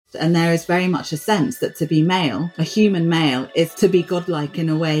And there is very much a sense that to be male, a human male, is to be godlike in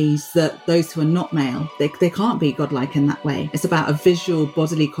a ways that those who are not male, they can't be godlike in that way. It's about a visual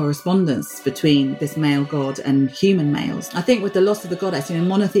bodily correspondence between this male god and human males. I think with the loss of the goddess,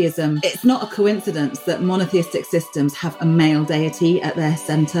 monotheism, it's not a coincidence that monotheistic systems have a male deity at their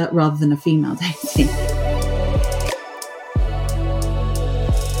centre rather than a female deity.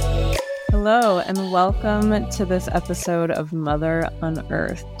 Hello, and welcome to this episode of Mother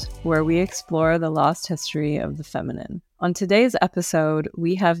Unearthed, where we explore the lost history of the feminine. On today's episode,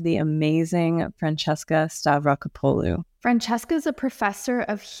 we have the amazing Francesca Stavrakopoulou. Francesca is a professor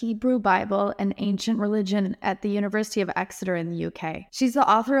of Hebrew Bible and ancient religion at the University of Exeter in the UK. She's the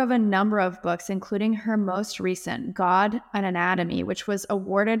author of a number of books, including her most recent, God and Anatomy, which was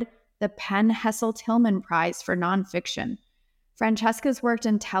awarded the Penn Hessel Tillman Prize for nonfiction. Francesca's worked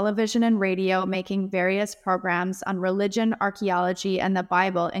in television and radio, making various programs on religion, archaeology, and the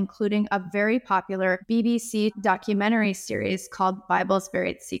Bible, including a very popular BBC documentary series called Bible's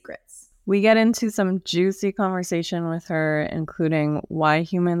Buried Secrets. We get into some juicy conversation with her, including why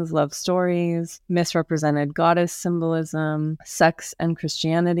humans love stories, misrepresented goddess symbolism, sex and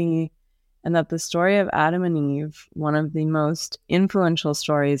Christianity, and that the story of Adam and Eve, one of the most influential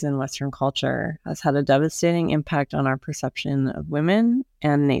stories in Western culture, has had a devastating impact on our perception of women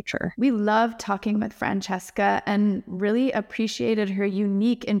and nature. We loved talking with Francesca and really appreciated her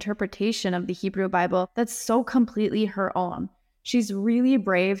unique interpretation of the Hebrew Bible that's so completely her own. She's really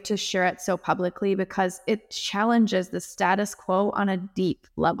brave to share it so publicly because it challenges the status quo on a deep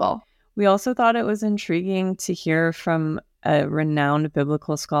level. We also thought it was intriguing to hear from a renowned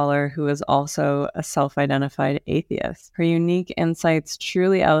biblical scholar who is also a self-identified atheist. Her unique insights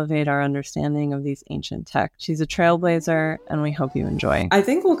truly elevate our understanding of these ancient texts. She's a trailblazer, and we hope you enjoy. I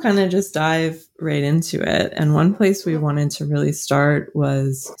think we'll kind of just dive right into it. And one place we wanted to really start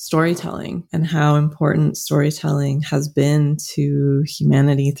was storytelling and how important storytelling has been to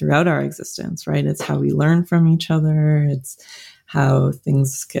humanity throughout our existence, right? It's how we learn from each other. It's how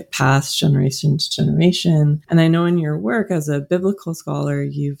things get passed generation to generation. And I know in your work as a biblical scholar,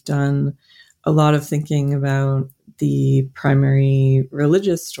 you've done a lot of thinking about the primary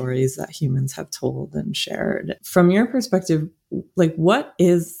religious stories that humans have told and shared. From your perspective, what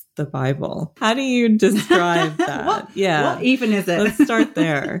is the Bible? How do you describe that? What even is it? Let's start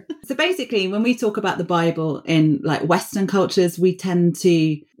there. So basically, when we talk about the Bible in Western cultures, we tend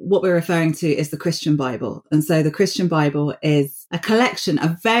to, what we're referring to is the Christian Bible. And so the Christian Bible is a collection,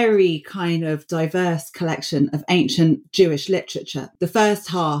 a very kind of diverse collection of ancient Jewish literature. The first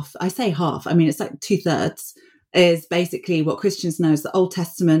half, I say half, I mean, it's like 2/3, is basically what Christians know as the Old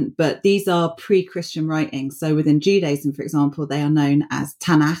Testament, but these are pre-Christian writings. So within Judaism, for example, they are known as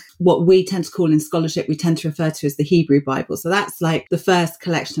Tanakh. What we tend to call in scholarship, we tend to refer to as the Hebrew Bible. So that's like the first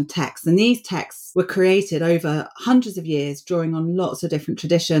collection of texts. And these texts were created over hundreds of years, drawing on lots of different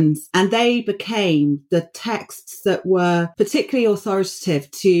traditions. And they became the texts that were particularly authoritative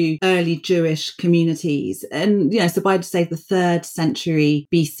to early Jewish communities. And, so by, say, the 3rd century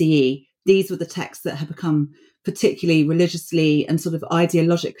BCE, these were the texts that had become particularly religiously and sort of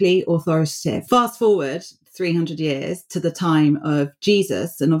ideologically authoritative. Fast forward 300 years to the time of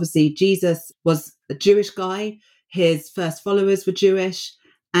Jesus. And obviously Jesus was a Jewish guy. His first followers were Jewish.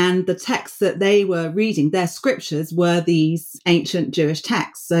 And the texts that they were reading, their scriptures, were these ancient Jewish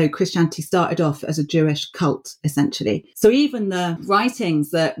texts. So Christianity started off as a Jewish cult, essentially. So even the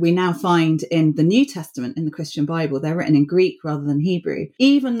writings that we now find in the New Testament, in the Christian Bible, they're written in Greek rather than Hebrew.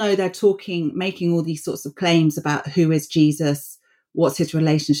 Even though they're making all these sorts of claims about who is Jesus, what's his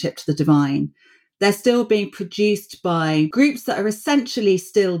relationship to the divine, they're still being produced by groups that are essentially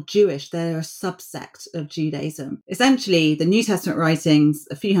still Jewish. They're a subsect of Judaism. Essentially, the New Testament writings,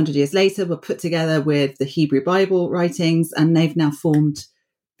 a few hundred years later, were put together with the Hebrew Bible writings, and they've now formed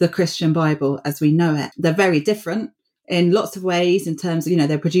the Christian Bible as we know it. They're very different in lots of ways in terms of,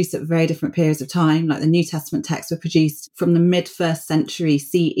 they're produced at very different periods of time. Like the New Testament texts were produced from the mid-1st century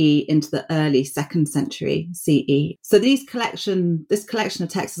CE into the early 2nd century CE. So this collection of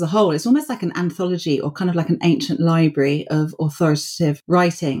texts as a whole, it's almost like an anthology or kind of like an ancient library of authoritative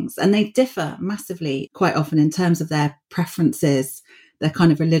writings. And they differ massively quite often in terms of their preferences, their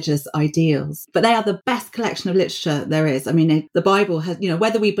kind of religious ideals. But they are the best collection of literature there is. I mean, the Bible has,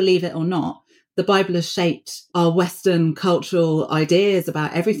 whether we believe it or not, the Bible has shaped our Western cultural ideas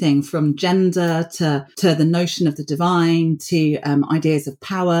about everything from gender to the notion of the divine to ideas of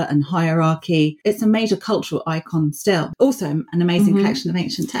power and hierarchy. It's a major cultural icon still. Also an amazing collection of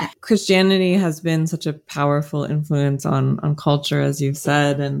ancient texts. Christianity has been such a powerful influence on culture, as you've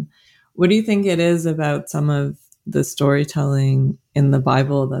said. And what do you think it is about some of the storytelling in the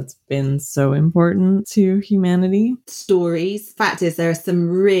Bible that's been so important to humanity? Stories. Fact is, there are some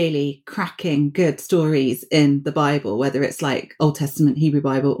really cracking good stories in the Bible, whether it's like Old Testament, Hebrew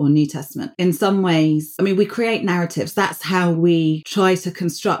Bible, or New Testament. In some ways, I mean, we create narratives. That's how we try to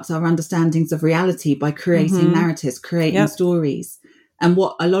construct our understandings of reality, by creating narratives, creating stories. And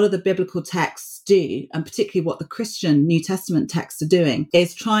what a lot of the biblical texts do, and particularly what the Christian New Testament texts are doing,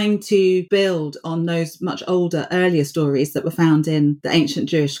 is trying to build on those much older, earlier stories that were found in the ancient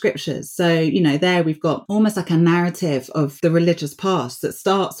Jewish scriptures. So, you know, there we've got almost like a narrative of the religious past that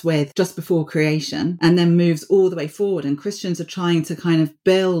starts with just before creation and then moves all the way forward. And Christians are trying to kind of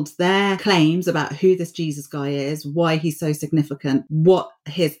build their claims about who this Jesus guy is, why he's so significant, what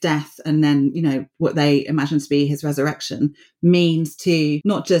his death and then, you know, what they imagine to be his resurrection means to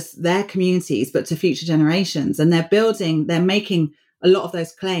not just their communities, but to future generations. And they're making a lot of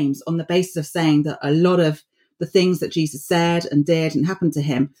those claims on the basis of saying that a lot of the things that Jesus said and did and happened to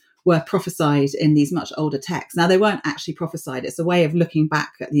him were prophesied in these much older texts. Now, they weren't actually prophesied. It's a way of looking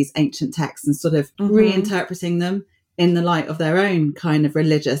back at these ancient texts and sort of reinterpreting them in the light of their own kind of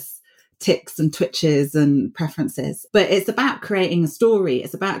religious ticks and twitches and preferences. But it's about creating a story.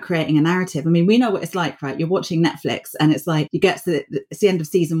 It's about creating a narrative. I mean, we know what it's like, right? You're watching Netflix and it's like you get to it's the end of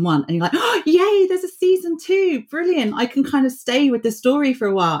season 1 and you're like, oh, yay, there's a season 2. Brilliant. I can kind of stay with the story for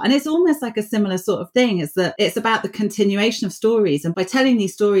a while. And it's almost like a similar sort of thing. Is that it's about the continuation of stories. And by telling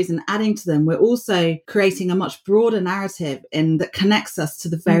these stories and adding to them, we're also creating a much broader narrative that connects us to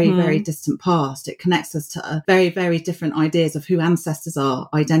the very, very distant past. It connects us to very, very different ideas of who ancestors are,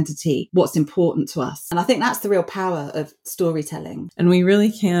 identity, what's important to us. And I think that's the real power of storytelling. And we really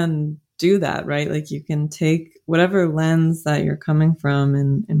can do that, right? Like you can take whatever lens that you're coming from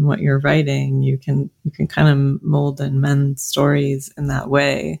and what you're writing, you can kind of mold and mend stories in that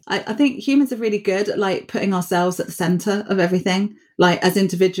way. I think humans are really good at like putting ourselves at the center of everything. Like as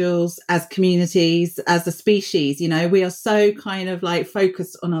individuals, as communities, as a species, you know, we are so kind of like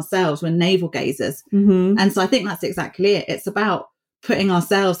focused on ourselves. We're navel gazers. And so I think that's exactly it. It's about putting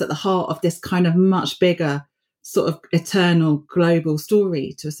ourselves at the heart of this kind of much bigger sort of eternal global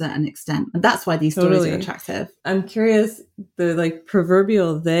story to a certain extent. And that's why these stories are attractive. I'm curious, the like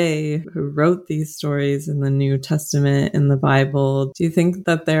proverbial they who wrote these stories in the New Testament, in the Bible, do you think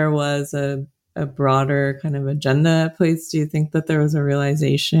that there was a broader kind of agenda at place? Do you think that there was a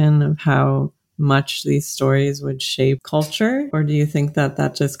realization of how much these stories would shape culture? Or do you think that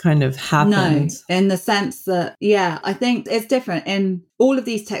that just kind of happened? No, in the sense that, yeah, I think it's different. In all of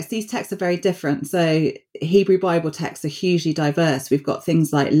these texts are very different. So Hebrew Bible texts are hugely diverse. We've got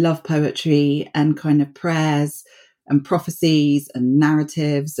things like love poetry and kind of prayers and prophecies and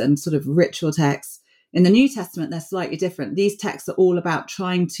narratives and sort of ritual texts. In the New Testament, they're slightly different. These texts are all about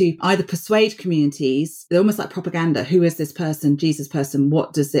trying to either persuade communities. They're almost like propaganda. Who is this person, Jesus person?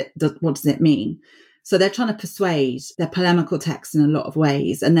 What does it mean? So they're trying to persuade. They're polemical texts in a lot of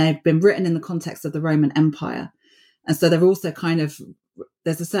ways. And they've been written in the context of the Roman Empire. And so they're also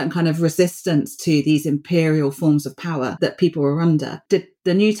there's a certain kind of resistance to these imperial forms of power that people were under. Did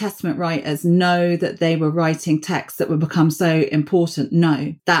the New Testament writers know that they were writing texts that would become so important?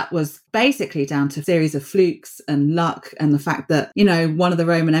 No, that was basically down to a series of flukes and luck and the fact that, you know, one of the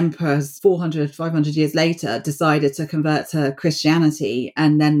Roman emperors 400, 500 years later decided to convert to Christianity.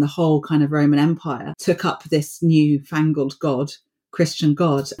 And then the whole kind of Roman Empire took up this newfangled God, Christian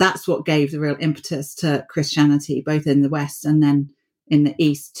God. That's what gave the real impetus to Christianity, both in the West and then in the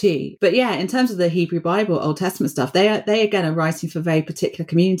East too. But yeah, in terms of the Hebrew Bible, Old Testament stuff, they again are writing for very particular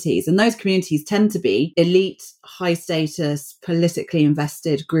communities. And those communities tend to be elite, high status, politically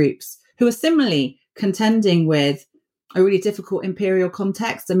invested groups who are similarly contending with a really difficult imperial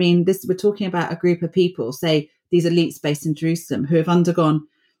context. I mean, we're talking about a group of people, say these elites based in Jerusalem, who have undergone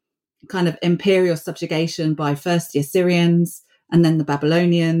kind of imperial subjugation by first the Assyrians and then the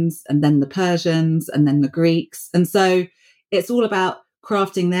Babylonians and then the Persians and then the Greeks. And so it's all about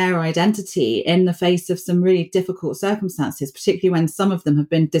crafting their identity in the face of some really difficult circumstances, particularly when some of them have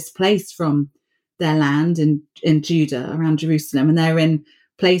been displaced from their land in Judah, around Jerusalem, and they're in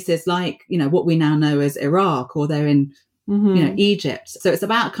places like, you know, what we now know as Iraq, or they're in, you know, Egypt. So it's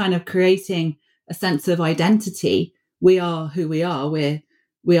about kind of creating a sense of identity. We are who we are.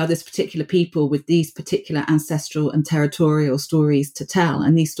 We are this particular people with these particular ancestral and territorial stories to tell.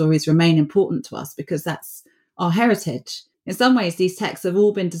 And these stories remain important to us because that's our heritage. In some ways, these texts have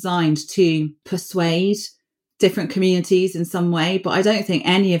all been designed to persuade different communities in some way, but I don't think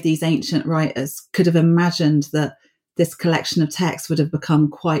any of these ancient writers could have imagined that this collection of texts would have become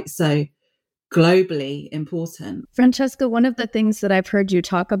quite so globally important. Francesca, one of the things that I've heard you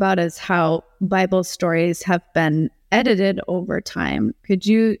talk about is how Bible stories have been edited over time. Could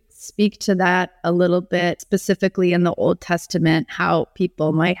you speak to that a little bit, specifically in the Old Testament, how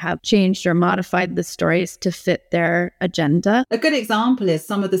people might have changed or modified the stories to fit their agenda? A good example is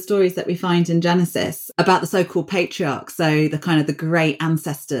some of the stories that we find in Genesis about the so-called patriarchs, so the kind of the great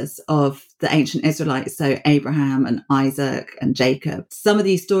ancestors of the ancient Israelites, so Abraham and Isaac and Jacob. Some of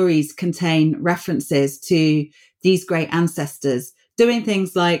these stories contain references to these great ancestors doing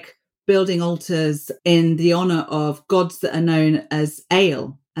things like building altars in the honor of gods that are known as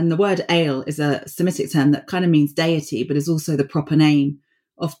El. And the word El is a Semitic term that kind of means deity, but is also the proper name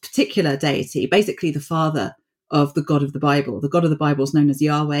of particular deity, basically the father of the God of the Bible. The God of the Bible is known as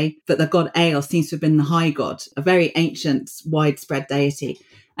Yahweh, but the god El seems to have been the high god, a very ancient, widespread deity.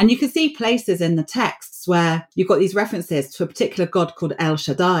 And you can see places in the texts where you've got these references to a particular god called El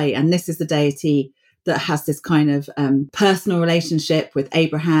Shaddai, and this is the deity that has this kind of personal relationship with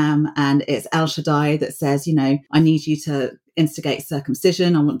Abraham, and it's El Shaddai that says, I need you to instigate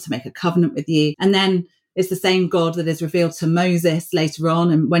circumcision. I want to make a covenant with you. And then it's the same God that is revealed to Moses later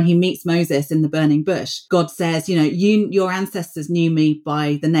on. And when he meets Moses in the burning bush, God says, your ancestors knew me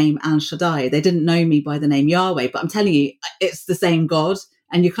by the name El Shaddai. They didn't know me by the name Yahweh, but I'm telling you, it's the same God.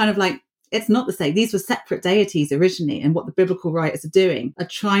 And you're kind of like, it's not the same. These were separate deities originally. And what the biblical writers are doing are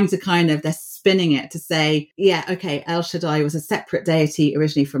trying to they're spinning it to say, yeah, okay, El Shaddai was a separate deity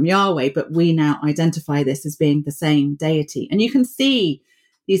originally from Yahweh, but we now identify this as being the same deity. And you can see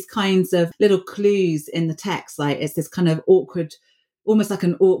these kinds of little clues in the text, like it's this kind of awkward, almost like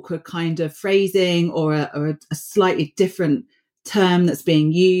an awkward kind of phrasing or a slightly different term that's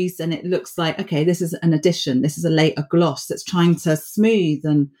being used. And it looks like, okay, this is an addition. This is a later gloss that's trying to smooth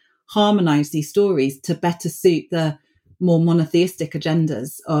and harmonize these stories to better suit the more monotheistic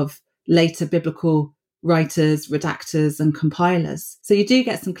agendas of later biblical writers, redactors, and compilers. So you do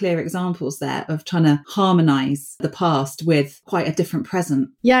get some clear examples there of trying to harmonize the past with quite a different present.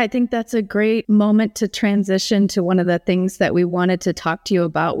 Yeah, I think that's a great moment to transition to one of the things that we wanted to talk to you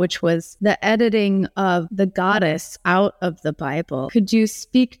about, which was the editing of the goddess out of the Bible. Could you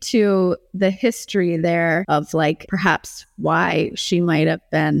speak to the history there of perhaps why she might have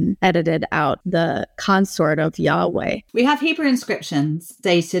been edited out, the consort of Yahweh? We have Hebrew inscriptions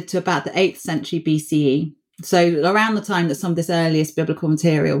dated to about the 8th century BCE. So around the time that some of this earliest biblical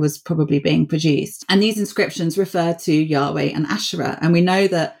material was probably being produced. And these inscriptions refer to Yahweh and Asherah. And we know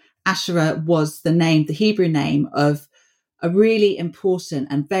that Asherah was the Hebrew name of a really important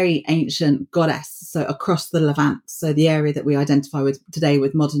and very ancient goddess. So across the Levant, so the area that we identify with today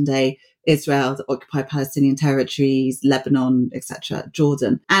with modern day Israel, the occupied Palestinian territories, Lebanon, etc.,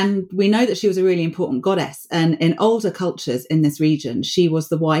 Jordan. And we know that she was a really important goddess. And in older cultures in this region, she was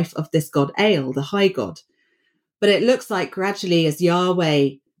the wife of this god El, the high god. But it looks like gradually as Yahweh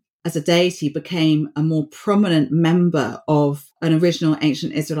as a deity became a more prominent member of an original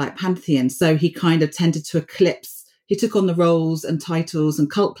ancient Israelite pantheon, so he kind of tended to eclipse, he took on the roles and titles and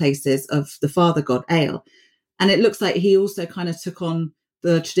cult places of the father god El. And it looks like he also kind of took on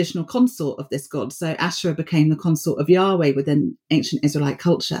the traditional consort of this god. So Asherah became the consort of Yahweh within ancient Israelite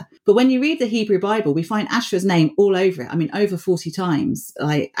culture. But when you read the Hebrew Bible, we find Asherah's name all over it. I mean, over 40 times,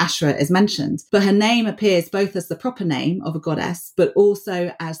 Asherah is mentioned. But her name appears both as the proper name of a goddess, but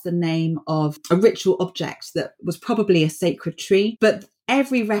also as the name of a ritual object that was probably a sacred tree. But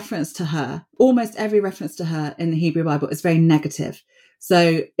every reference to her, almost every reference to her in the Hebrew Bible is very negative.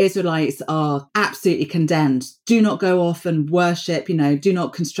 So Israelites are absolutely condemned. Do not go off and worship, do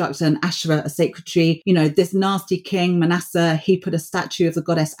not construct an Asherah, a sacred tree. This nasty king, Manasseh, he put a statue of the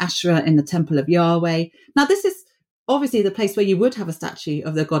goddess Asherah in the temple of Yahweh. Now, this is obviously the place where you would have a statue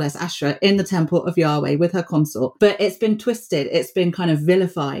of the goddess Asherah in the temple of Yahweh with her consort, but it's been twisted. It's been kind of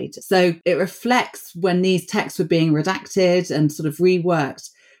vilified. So it reflects when these texts were being redacted and sort of reworked.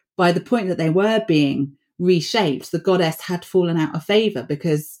 By the point that they were being reshaped, the goddess had fallen out of favor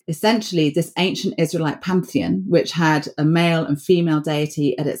because essentially this ancient Israelite pantheon, which had a male and female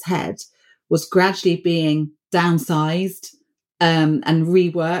deity at its head, was gradually being downsized and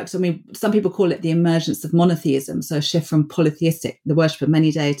reworked. I mean, some people call it the emergence of monotheism, so a shift from polytheistic, the worship of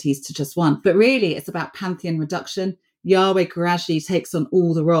many deities, to just one. But really, it's about pantheon reduction. Yahweh gradually takes on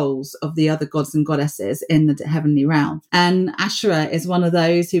all the roles of the other gods and goddesses in the heavenly realm. And Asherah is one of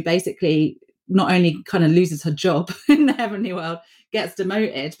those who basically not only kind of loses her job in the heavenly world, gets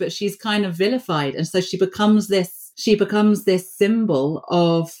demoted, but she's kind of vilified. And so she becomes this symbol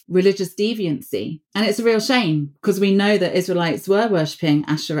of religious deviancy. And it's a real shame because we know that Israelites were worshipping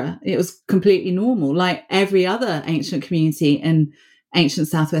Asherah. It was completely normal, like every other ancient community in ancient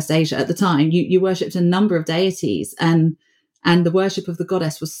Southwest Asia at the time. You worshipped a number of deities, and And the worship of the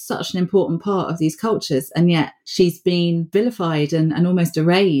goddess was such an important part of these cultures. And yet she's been vilified and almost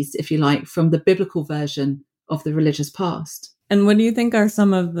erased, if you like, from the biblical version of the religious past. And what do you think are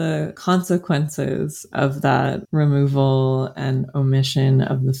some of the consequences of that removal and omission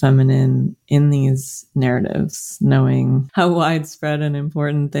of the feminine in these narratives, knowing how widespread and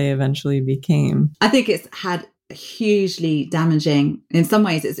important they eventually became? I think it's had hugely damaging, in some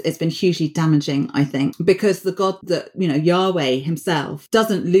ways it's been hugely damaging, I think, because the God that, Yahweh himself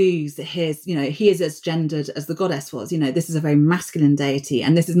doesn't lose his, he is as gendered as the goddess was. This is a very masculine deity,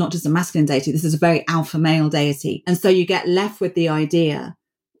 and this is not just a masculine deity, this is a very alpha male deity. And so you get left with the idea,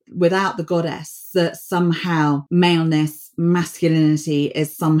 without the goddess, that somehow maleness, masculinity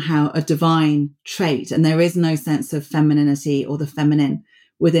is somehow a divine trait, and there is no sense of femininity or the feminine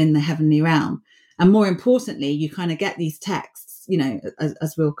within the heavenly realm. And more importantly, you kind of get these texts,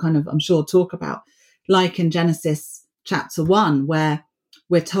 as we'll kind of, I'm sure, talk about, like in Genesis chapter 1, where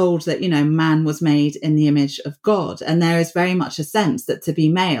we're told that, man was made in the image of God. And there is very much a sense that to be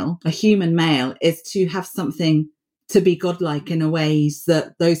male, a human male, is to have something to be godlike in a ways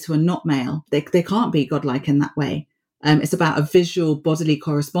that those who are not male, they can't be godlike in that way. It's about a visual bodily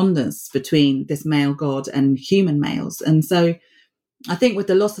correspondence between this male God and human males. And so I think with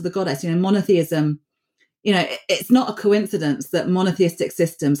the loss of the goddess, monotheism, it's not a coincidence that monotheistic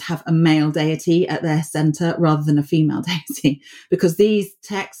systems have a male deity at their center rather than a female deity, because these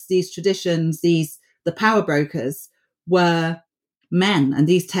texts, these traditions, the power brokers were men, and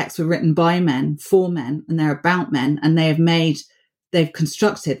these texts were written by men for men, and they're about men, and they've made their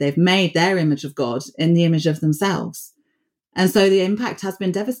image of God in the image of themselves. And so the impact has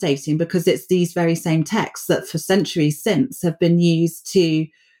been devastating, because it's these very same texts that for centuries since have been used to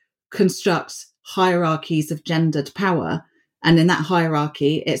construct hierarchies of gendered power. And in that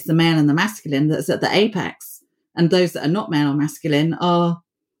hierarchy, it's the male and the masculine that's at the apex. And those that are not male or masculine are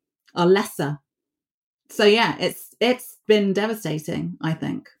lesser. So yeah, it's been devastating, I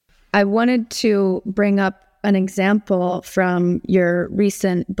think. I wanted to bring up an example from your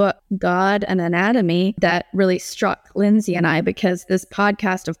recent book, God and Anatomy, that really struck Lindsay and I, because this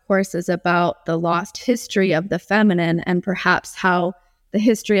podcast, of course, is about the lost history of the feminine, and perhaps how the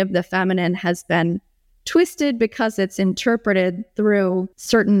history of the feminine has been twisted because it's interpreted through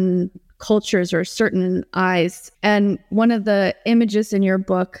certain cultures or certain eyes. And one of the images in your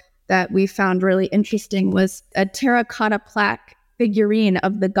book that we found really interesting was a terracotta plaque figurine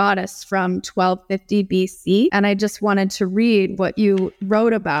of the goddess from 1250 BC. And I just wanted to read what you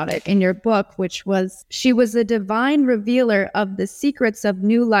wrote about it in your book, which was, she was a divine revealer of the secrets of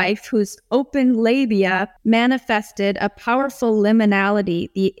new life, whose open labia manifested a powerful liminality,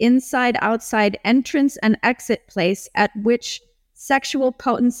 the inside-outside entrance and exit place at which sexual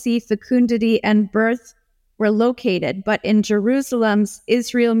potency, fecundity, and birth were located. But in Jerusalem's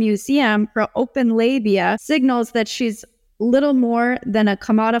Israel Museum, her open labia signals that she's little more than a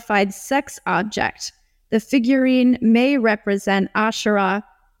commodified sex object. The figurine may represent Asherah,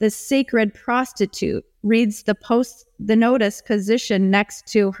 the sacred prostitute, reads the notice positioned next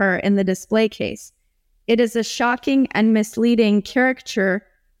to her in the display case. It is a shocking and misleading caricature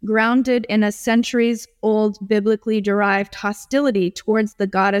grounded in a centuries-old biblically derived hostility towards the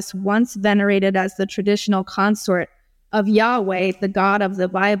goddess once venerated as the traditional consort of Yahweh, the God of the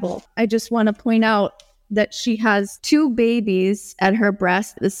Bible. I just want to point out that she has 2 babies at her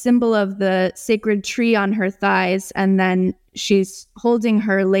breast, the symbol of the sacred tree on her thighs, and then she's holding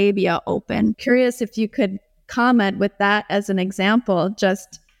her labia open. Curious if you could comment with that as an example,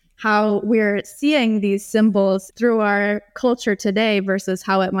 just how we're seeing these symbols through our culture today versus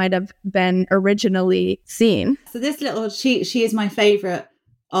how it might have been originally seen. So this little, she is my favorite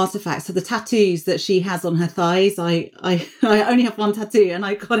artifact. So the tattoos that she has on her thighs, I only have one tattoo, and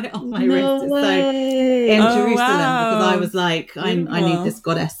I got it on my wrist. So in Jerusalem, because I was like, I need this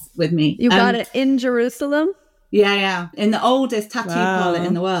goddess with me. You got it in Jerusalem? Yeah. In the oldest tattoo parlor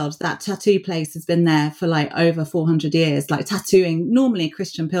in the world, that tattoo place has been there for like over 400 years, like tattooing normally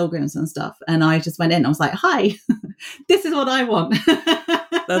Christian pilgrims and stuff. And I just went in, I was like, hi, this is what I want.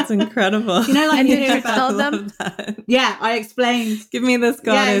 That's incredible. And did you tell them? Yeah, I explained. Give me this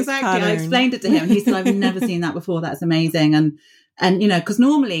goddess. Yeah, exactly. Pattern. I explained it to him. He said, I've never seen that before. That's amazing. And because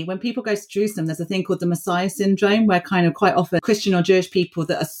normally when people go to Jerusalem, there's a thing called the Messiah syndrome, where kind of quite often Christian or Jewish people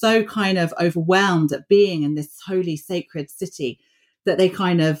that are so kind of overwhelmed at being in this holy, sacred city that they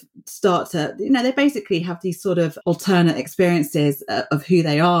kind of start to, they basically have these sort of alternate experiences of who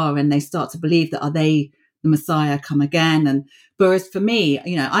they are. And they start to believe that are they the Messiah come again. And whereas for me,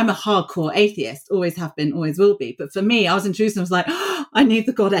 I'm a hardcore atheist, always have been, always will be. But for me, I was in Jerusalem, I was like, oh, I need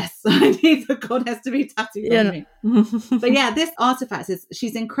the goddess. I need the goddess to be tattooed on me. But yeah, this artifact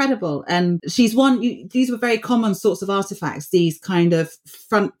she's incredible. And she's these were very common sorts of artifacts, these kind of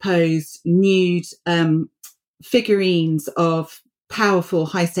front posed, nude figurines of powerful,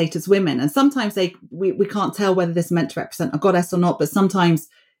 high status women. And sometimes we can't tell whether this meant to represent a goddess or not, but sometimes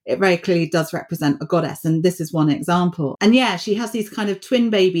it very clearly does represent a goddess. And this is one example. And yeah, she has these kind of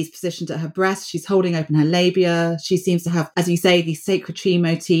twin babies positioned at her breast. She's holding open her labia. She seems to have, as you say, these sacred tree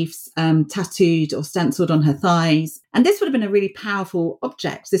motifs tattooed or stenciled on her thighs. And this would have been a really powerful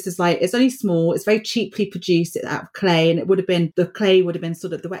object. This is it's only small. It's very cheaply produced out of clay. And the wet clay would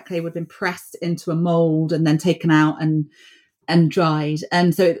have been pressed into a mold and then taken out and dried.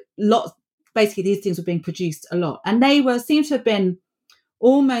 And so basically these things were being produced a lot. And they seem to have been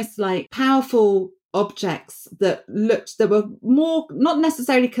almost like powerful objects that were more not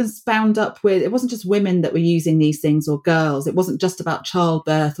necessarily bound up with, it wasn't just women that were using these things or girls. It wasn't just about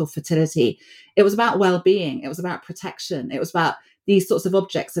childbirth or fertility. It was about well-being. It was about protection. It was about these sorts of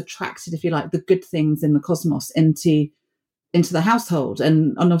objects attracted, if you like, the good things in the cosmos into the household.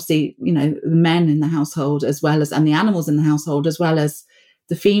 And obviously, the men in the household and the animals in the household, as well as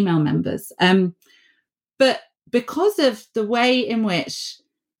the female members. But because of the way in which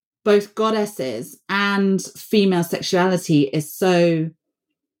both goddesses and female sexuality is so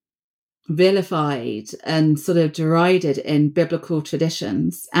vilified and sort of derided in biblical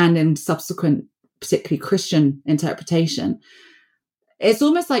traditions and in subsequent, particularly Christian interpretation, it's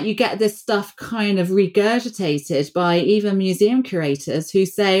almost like you get this stuff kind of regurgitated by even museum curators who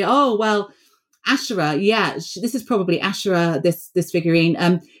say, oh, well, Asherah, yeah, this is probably Asherah, this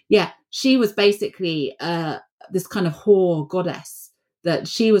figurine. She was basically this kind of whore goddess, that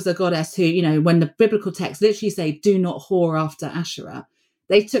she was a goddess who, when the biblical texts literally say, do not whore after Asherah,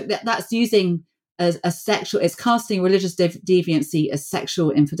 they took that's using a sexual, it's casting religious deviancy as sexual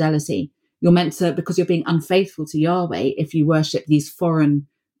infidelity. You're meant to, because you're being unfaithful to Yahweh if you worship these foreign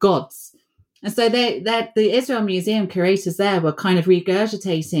gods. And so the Israel Museum curators there were kind of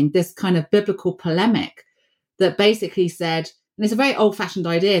regurgitating this kind of biblical polemic that basically said, and it's a very old-fashioned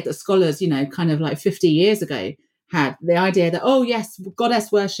idea that scholars, kind of like 50 years ago had, the idea that, oh yes,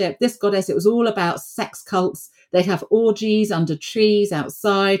 goddess worship, this goddess, it was all about sex cults. They'd have orgies under trees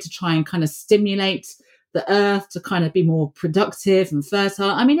outside to try and kind of stimulate the earth to kind of be more productive and fertile.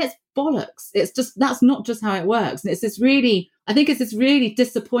 I mean, it's bollocks. It's just, that's not just how it works. And it's this really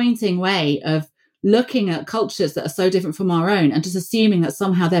disappointing way of looking at cultures that are so different from our own and just assuming that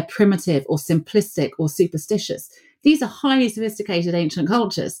somehow they're primitive or simplistic or superstitious. These are highly sophisticated ancient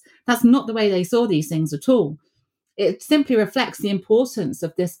cultures. That's not the way they saw these things at all. It simply reflects the importance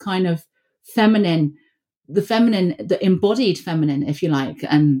of this kind of feminine, the embodied feminine, if you like,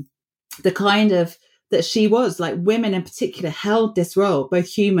 and the kind of, that she was, like, women in particular held this role, both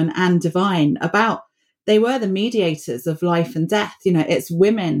human and divine, they were the mediators of life and death. It's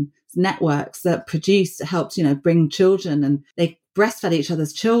women's networks that helped, bring children, and they breastfed each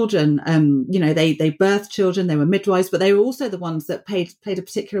other's children. They birthed children, they were midwives, but they were also the ones that played a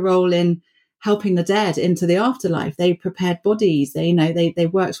particular role in helping the dead into the afterlife. They prepared bodies, they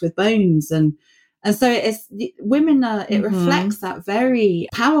worked with bones, and so it's women. It reflects that very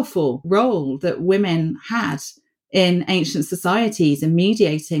powerful role that women had in ancient societies in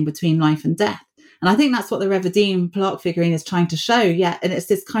mediating between life and death. And I think that's what the Reverdim plaque figurine is trying to show. Yeah, and it's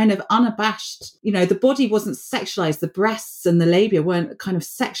this kind of unabashed. The body wasn't sexualized. The breasts and the labia weren't kind of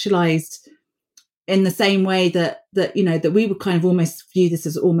sexualized in the same way that we would kind of almost view this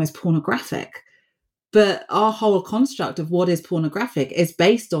as almost pornographic. But our whole construct of what is pornographic is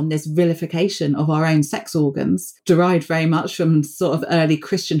based on this vilification of our own sex organs, derived very much from sort of early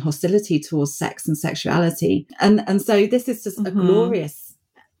Christian hostility towards sex and sexuality. And so this is just a glorious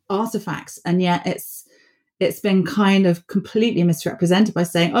artifact. And yet it's been kind of completely misrepresented by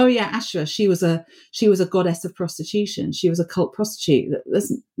saying, oh yeah, Asherah, she was a goddess of prostitution. She was a cult prostitute.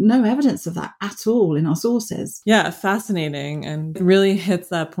 There's no evidence of that at all in our sources. Yeah, fascinating. And it really hits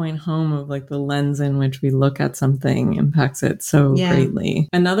that point home of like the lens in which we look at something impacts it so greatly.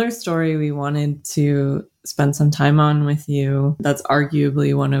 Another story we wanted to spend some time on with you, that's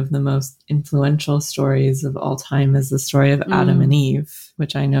arguably one of the most influential stories of all time, is the story of Adam and Eve,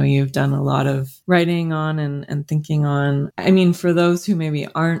 which I know you've done a lot of writing on and thinking on. I mean, for those who maybe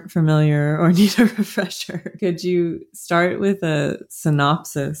aren't familiar or need a refresher, could you start with a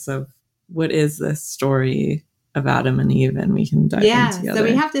synopsis of what is this story of Adam and Eve, and we can dive in together. So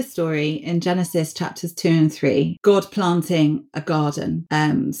we have this story in Genesis chapters 2 and 3, God planting a garden.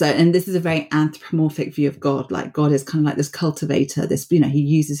 And this is a very anthropomorphic view of God. Like God is kind of like this cultivator, this, he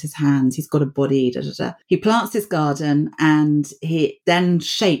uses his hands, he's got a body, He plants this garden and he then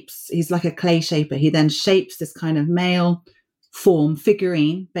shapes, he's like a clay shaper. He then shapes this kind of male form,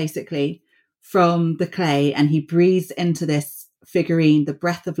 figurine, basically, from the clay, and he breathes into this figurine the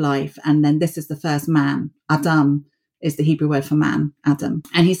breath of life, and then this is the first man. Adam is the Hebrew word for man, Adam.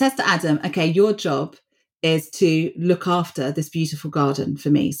 And he says to Adam, okay, your job is to look after this beautiful garden for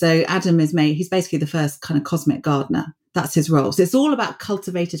me. So Adam he's basically the first kind of cosmic gardener. That's his role. So it's all about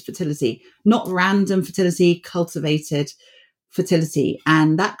cultivated fertility, not random fertility, cultivated fertility.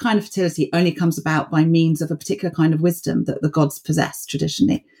 And that kind of fertility only comes about by means of a particular kind of wisdom that the gods possess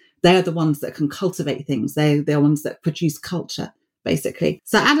traditionally. They are the ones that can cultivate things. They're the ones that produce culture, basically.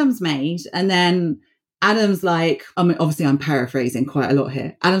 So Adam's made, and then Adam's like, obviously I'm paraphrasing quite a lot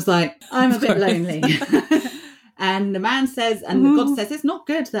here. Adam's like, I'm a bit lonely. And the man says, and God says, it's not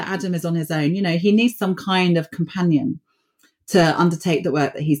good that Adam is on his own. He needs some kind of companion to undertake the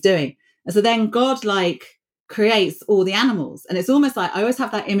work that he's doing. And so then God creates all the animals. And it's almost like, I always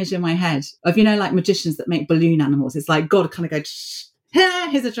have that image in my head of, like magicians that make balloon animals. It's like God kind of goes,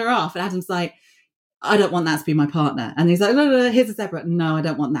 here's a giraffe. And Adam's like, I don't want that to be my partner. And he's like, no, here's a zebra. No, I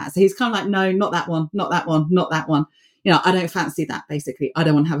don't want that. So he's kind of like, no, not that one, not that one, not that one. I don't fancy that, basically. I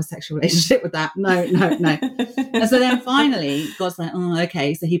don't want to have a sexual relationship with that. No. And so then finally, God's like, oh,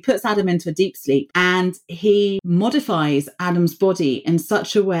 okay. So he puts Adam into a deep sleep, and he modifies Adam's body in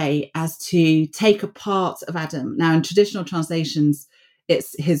such a way as to take a part of Adam. Now, in traditional translations,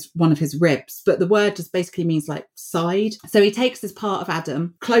 it's one of his ribs, but the word just basically means like side. So he takes this part of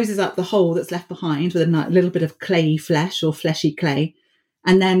Adam, closes up the hole that's left behind with a little bit of clayey flesh or fleshy clay,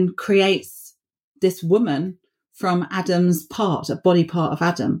 and then creates this woman from Adam's part, a body part of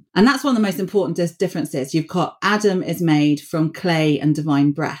Adam. And that's one of the most important differences. You've got Adam is made from clay and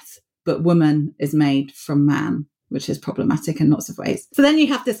divine breath, but woman is made from man, which is problematic in lots of ways. So then you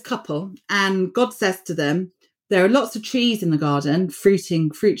have this couple, and God says to them, there are lots of trees in the garden, fruit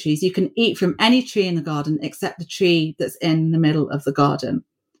trees. You can eat from any tree in the garden except the tree that's in the middle of the garden.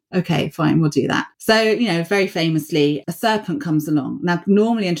 Okay, fine, we'll do that. So, very famously, a serpent comes along. Now,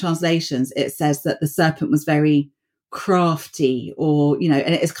 normally in translations, it says that the serpent was very crafty or,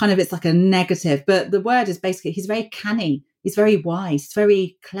 and it's like a negative. But the word is basically, he's very canny. He's very wise. He's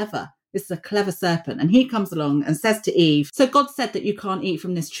very clever. This is a clever serpent. And he comes along and says to Eve, so God said that you can't eat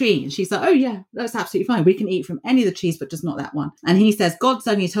from this tree. And she's like, oh yeah, that's absolutely fine. We can eat from any of the trees, but just not that one. And he says, God's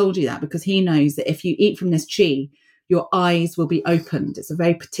only told you that because he knows that if you eat from this tree, your eyes will be opened. It's a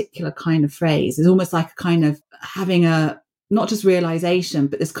very particular kind of phrase. It's almost like a kind of having a, not just realization,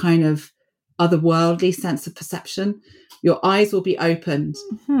 but this kind of otherworldly sense of perception. Your eyes will be opened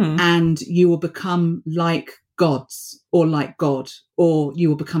and you will become like gods or like God, or you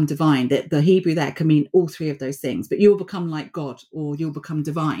will become divine. The Hebrew there can mean all three of those things, but you will become like God or you'll become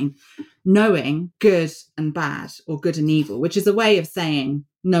divine, knowing good and bad or good and evil, which is a way of saying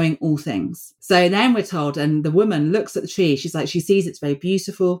knowing all things. So then we're told, and the woman looks at the tree, she's like, she sees it's very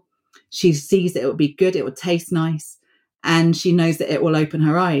beautiful. She sees that it will be good, it will taste nice, and she knows that it will open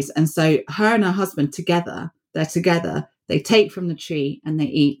her eyes. And so her and her husband they're together, they take from the tree and they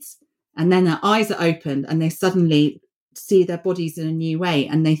eat. And then their eyes are opened and they suddenly see their bodies in a new way.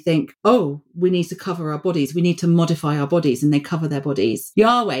 And they think, oh, we need to cover our bodies. We need to modify our bodies. And they cover their bodies.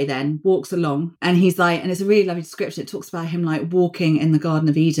 Yahweh then walks along and he's like, and it's a really lovely description. It talks about him like walking in the Garden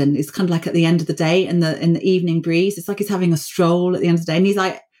of Eden. It's kind of like at the end of the day in the evening breeze. It's like he's having a stroll at the end of the day. And he's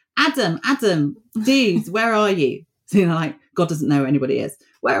like, Adam, dudes, where are you? So, like, God doesn't know where anybody is.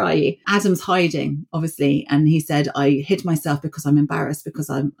 Where are you? Adam's hiding, obviously. And he said, I hid myself because I'm embarrassed because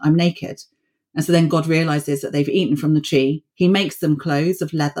I'm naked. And so then God realizes that they've eaten from the tree. He makes them clothes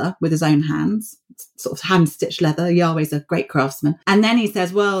of leather with his own hands, sort of hand-stitched leather. Yahweh's a great craftsman. And then he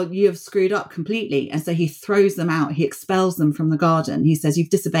says, well, you have screwed up completely. And so he throws them out. He expels them from the garden. He says, you've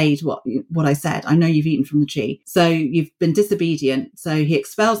disobeyed what I said. I know you've eaten from the tree. So you've been disobedient. So he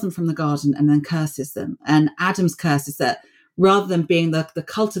expels them from the garden and then curses them. And Adam's curse is that rather than being the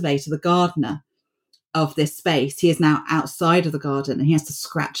cultivator, the gardener of this space, he is now outside of the garden and he has to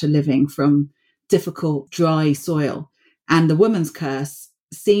scratch a living from difficult, dry soil. And the woman's curse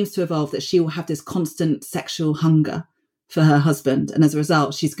seems to evolve that she will have this constant sexual hunger for her husband. And as a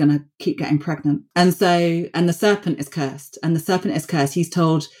result, she's going to keep getting pregnant. And the serpent is cursed. And the serpent is cursed. He's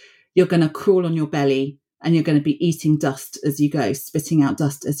told, you're going to crawl on your belly and you're going to be eating dust as you go, spitting out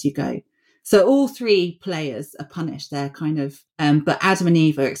dust as you go. So all three players are punished. They're kind of, but Adam and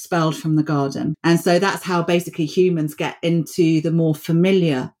Eve are expelled from the garden. And so that's how basically humans get into the more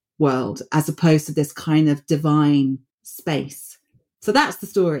familiar world as opposed to this kind of divine space. So that's the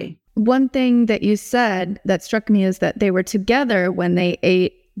story. One thing that you said that struck me is that they were together when they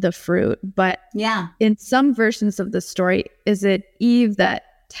ate the fruit. But yeah, in some versions of the story, is it Eve that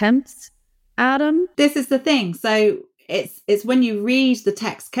tempts Adam? This is the thing. So it's when you read the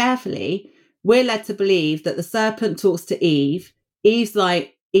text carefully, we're led to believe that the serpent talks to Eve. Eve's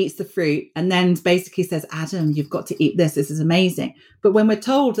like, eats the fruit and then basically says, Adam, you've got to eat this. This is amazing. But when we're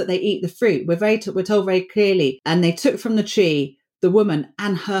told that they eat the fruit, we're told very clearly, and they took from the tree the woman,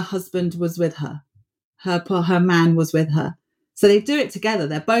 and her husband was with her. Her man was with her. So they do it together.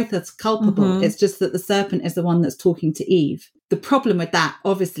 They're both as culpable. Mm-hmm. It's just that the serpent is the one that's talking to Eve. The problem with that,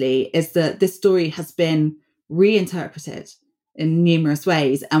 obviously, is that this story has been reinterpreted in numerous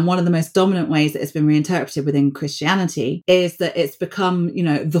ways. And one of the most dominant ways that it's been reinterpreted within Christianity is that it's become,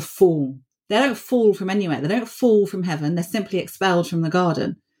 the fall. They don't fall from anywhere. They don't fall from heaven. They're simply expelled from the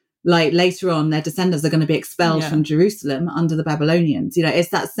garden. Like later on, their descendants are going to be expelled from Jerusalem under the Babylonians. It's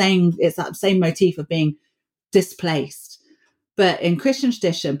that same motif of being displaced. But in Christian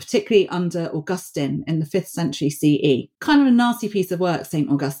tradition, particularly under Augustine in the 5th century CE, kind of a nasty piece of work, St.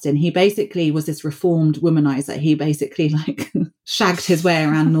 Augustine. He basically was this reformed womanizer. He basically shagged his way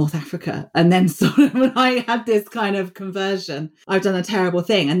around North Africa and then sort of had this kind of conversion. I've done a terrible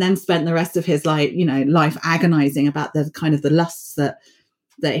thing, and then spent the rest of his life agonizing about the kind of the lusts that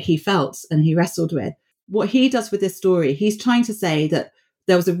he felt and he wrestled with. What he does with this story, he's trying to say that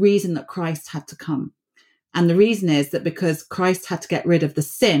there was a reason that Christ had to come. And the reason is that because Christ had to get rid of the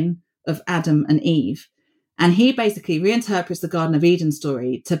sin of Adam and Eve. And he basically reinterprets the Garden of Eden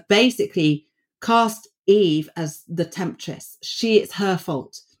story to basically cast Eve as the temptress. It's her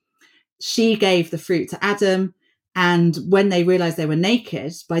fault. She gave the fruit to Adam. And when they realized they were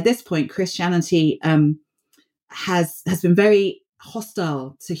naked, by this point, Christianity has been very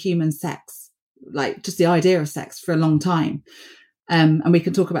hostile to human sex, like just the idea of sex, for a long time. And we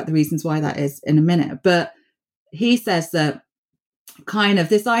can talk about the reasons why that is in a minute. But he says that kind of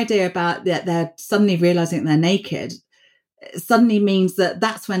this idea about that they're suddenly realizing they're naked suddenly means that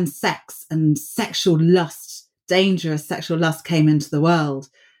that's when sex and sexual lust, dangerous sexual lust, came into the world.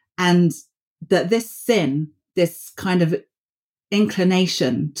 And that this sin, this kind of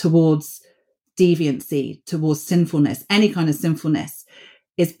inclination towards deviancy, towards sinfulness, any kind of sinfulness,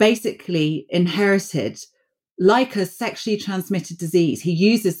 is basically inherited like a sexually transmitted disease. He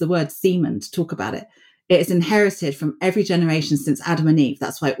uses the word semen to talk about it. It is inherited from every generation since Adam and Eve.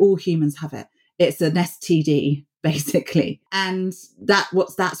 That's why all humans have it. It's an STD, basically. And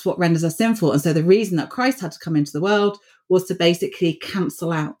that's what renders us sinful. And so the reason that Christ had to come into the world was to basically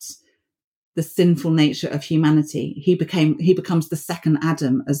cancel out the sinful nature of humanity. He becomes the second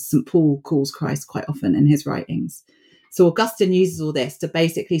Adam, as St. Paul calls Christ quite often in his writings. So Augustine uses all this to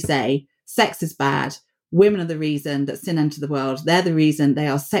basically say sex is bad. Women are the reason that sin entered the world. They're the reason. They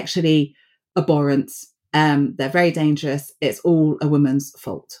are sexually abhorrent. They're very dangerous. It's all a woman's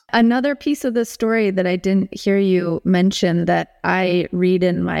fault. Another piece of the story that I didn't hear you mention that I read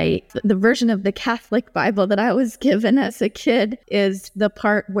in the version of the Catholic Bible that I was given as a kid is the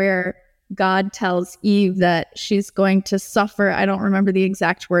part where God tells Eve that she's going to suffer. I don't remember the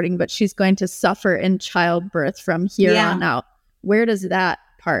exact wording, but she's going to suffer in childbirth from here on out. Where does that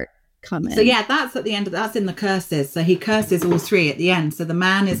part come in? So that's at the end that's in the curses. So he curses all three at the end. So the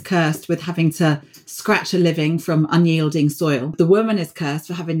man is cursed with having to scratch a living from unyielding soil. The woman is cursed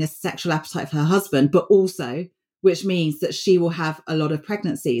for having this sexual appetite for her husband, but also, which means that she will have a lot of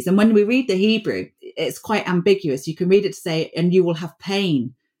pregnancies. And when we read the Hebrew, it's quite ambiguous. You can read it to say, and you will have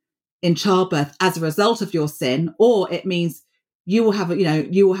pain in childbirth as a result of your sin, or it means you will have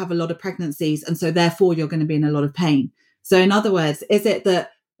a lot of pregnancies, and so therefore you're going to be in a lot of pain. So in other words, is it that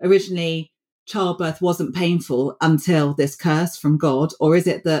originally childbirth wasn't painful until this curse from God, or is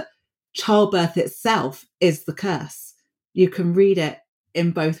it that childbirth itself is the curse? You can read it in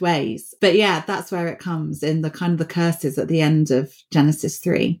both ways. But that's where it comes in the kind of the curses at the end of Genesis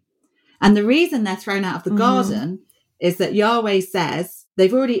 3. And the reason they're thrown out of the garden is that Yahweh says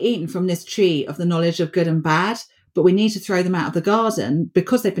they've already eaten from this tree of the knowledge of good and bad, but we need to throw them out of the garden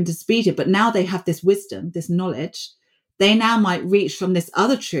because they've been disobedient. But now they have this wisdom, this knowledge. They now might reach from this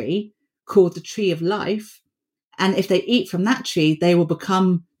other tree called the tree of life. And if they eat from that tree, they will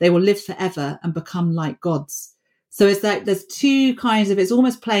live forever and become like gods. So it's like there's two kinds of, it's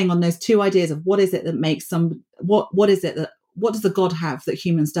almost playing on those two ideas of what is it that makes what does the God have that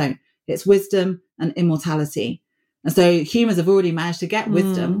humans don't? It's wisdom and immortality. And so humans have already managed to get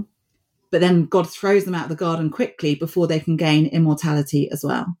wisdom, but then God throws them out of the garden quickly before they can gain immortality as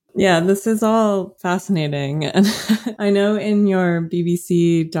well. Yeah, this is all fascinating. And I know in your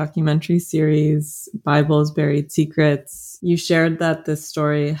BBC documentary series, Bible's Buried Secrets, you shared that this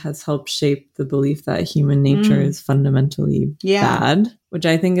story has helped shape the belief that human nature is fundamentally bad, which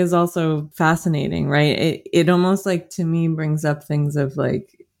I think is also fascinating, right? It almost like, to me, brings up things of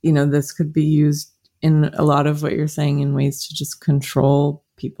like, you know, this could be used in a lot of what you're saying in ways to just control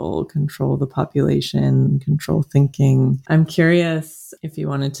people, control the population, control thinking. I'm curious if you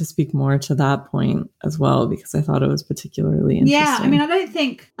wanted to speak more to that point as well, because I thought it was particularly interesting. Yeah, I mean, I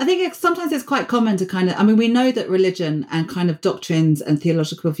think sometimes it's quite common to kind of, I mean, we know that religion and kind of doctrines and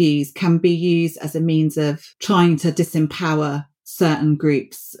theological views can be used as a means of trying to disempower certain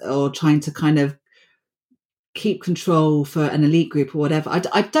groups or trying to kind of keep control for an elite group or whatever. I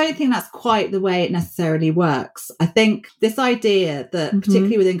don't think that's quite the way it necessarily works. I think this idea that,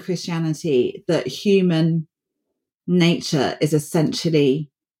 particularly within Christianity, that human nature is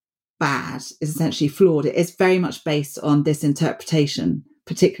essentially bad, is essentially flawed. It is very much based on this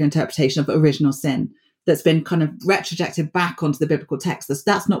particular interpretation of original sin that's been kind of retrojected back onto the biblical text.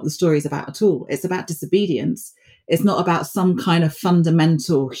 That's not what the story is about at all. It's about disobedience. It's not about some kind of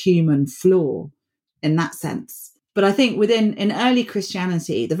fundamental human flaw in that sense. But I think in early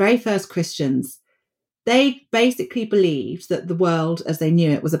Christianity, the very first Christians, they basically believed that the world as they knew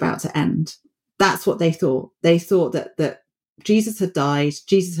it was about to end. That's what they thought. They thought that Jesus had died,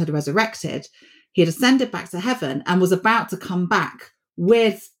 Jesus had resurrected, he had ascended back to heaven and was about to come back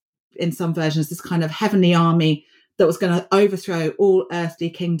with, in some versions, this kind of heavenly army that was going to overthrow all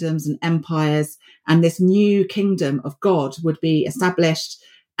earthly kingdoms and empires, and this new kingdom of God would be established.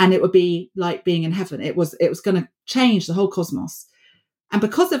 And it would be like being in heaven. It was going to change the whole cosmos. And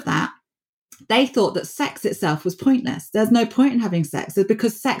because of that, they thought that sex itself was pointless. There's no point in having sex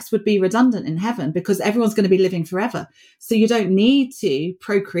because sex would be redundant in heaven because everyone's going to be living forever. So you don't need to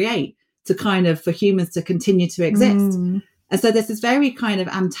procreate to kind of for humans to continue to exist. And so there's this very kind of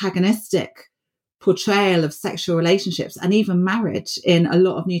antagonistic portrayal of sexual relationships and even marriage in a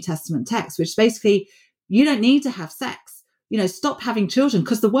lot of New Testament texts, which basically, you don't need to have sex. You know, stop having children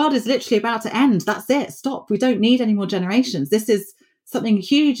because the world is literally about to end. That's it. Stop. We don't need any more generations. This is something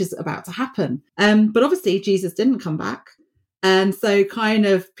huge is about to happen. But obviously Jesus didn't come back. And so kind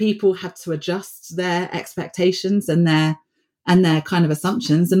of people had to adjust their expectations and their kind of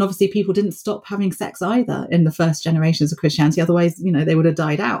assumptions. And obviously people didn't stop having sex either in the first generations of Christianity. Otherwise, you know, they would have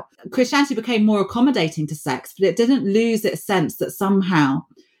died out. Christianity became more accommodating to sex, but it didn't lose its sense that somehow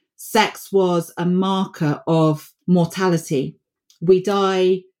sex was a marker of mortality. We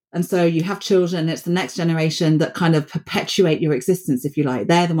die, and so you have children. It's the next generation that kind of perpetuate your existence, if you like.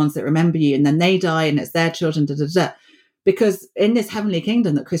 They're the ones that remember you, and then they die, and it's their children. Because in this heavenly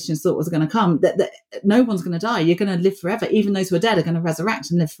kingdom that Christians thought was going to come, that no one's going to die. You're going to live forever. Even those who are dead are going to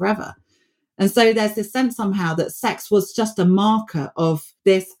resurrect and live forever. And so there's this sense somehow that sex was just a marker of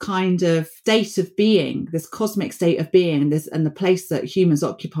this kind of state of being, this cosmic state of being, and the place that humans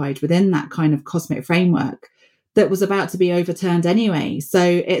occupied within that kind of cosmic framework that was about to be overturned anyway. So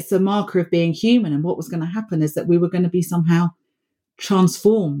it's a marker of being human. And what was going to happen is that we were going to be somehow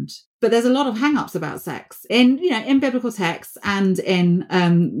transformed. But there's a lot of hang-ups about sex in biblical texts and in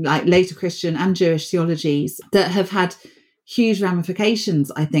like later Christian and Jewish theologies that have had huge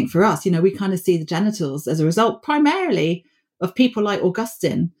ramifications, I think, for us. You know, we kind of see the genitals as a result primarily of people like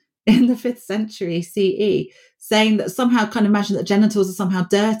Augustine in the 5th century CE saying that somehow kind of imagine that genitals are somehow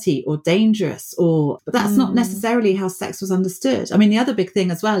dirty or dangerous, but that's not necessarily how sex was understood. I mean, the other big thing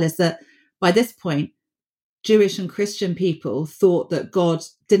as well is that by this point, Jewish and Christian people thought that God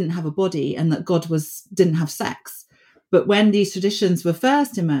didn't have a body and that God didn't have sex. But when these traditions were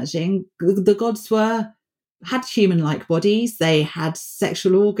first emerging, the gods had human-like bodies, they had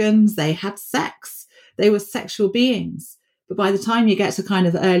sexual organs, they had sex, they were sexual beings. But by the time you get to kind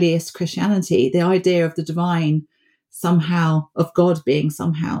of earliest Christianity, the idea of the divine somehow, of God being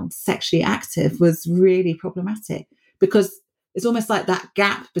somehow sexually active was really problematic, because it's almost like that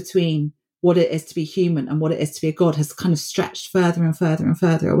gap between what it is to be human and what it is to be a god has kind of stretched further and further and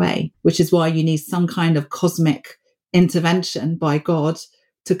further away, which is why you need some kind of cosmic intervention by God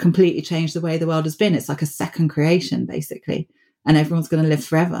to completely change the way the world has been. It's like a second creation, basically, and everyone's going to live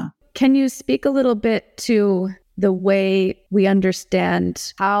forever. Can you speak a little bit to the way we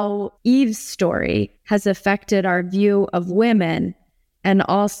understand how Eve's story has affected our view of women and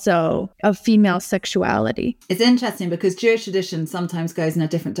also of female sexuality? It's interesting because Jewish tradition sometimes goes in a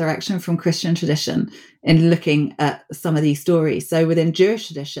different direction from Christian tradition in looking at some of these stories. So within Jewish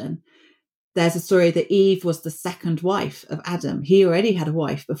tradition, there's a story that Eve was the second wife of Adam. He already had a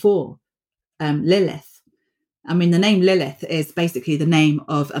wife before Lilith. I mean, the name Lilith is basically the name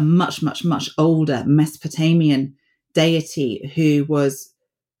of a much, much, much older Mesopotamian deity who was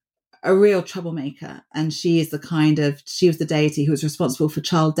a real troublemaker. And she was the deity who was responsible for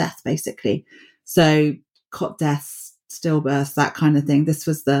child death, basically. So cot deaths, stillbirths, that kind of thing. This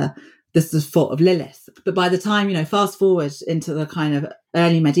was the fault of Lilith. But by the time, fast forward into the kind of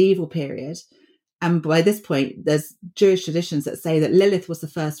early medieval period, and by this point, there's Jewish traditions that say that Lilith was the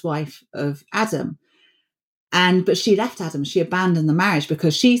first wife of Adam. But she left Adam. She abandoned the marriage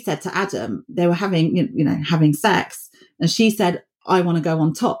because she said to Adam, they were having sex. And she said, I want to go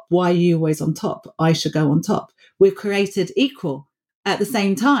on top. Why are you always on top? I should go on top. We're created equal at the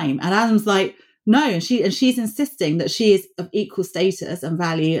same time. And Adam's like, no. And she's insisting that she is of equal status and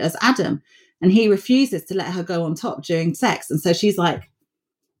value as Adam. And he refuses to let her go on top during sex. And so she's like,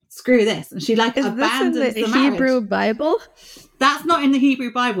 screw this. And she abandons the marriage. Hebrew Bible? That's not in the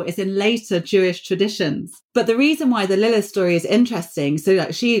Hebrew Bible. It's in later Jewish traditions. But the reason why the Lilith story is interesting, so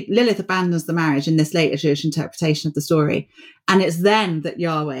Lilith abandons the marriage in this later Jewish interpretation of the story. And it's then that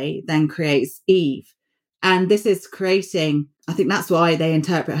Yahweh then creates Eve. And this is creating, I think that's why they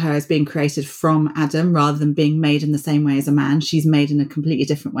interpret her as being created from Adam rather than being made in the same way as a man. She's made in a completely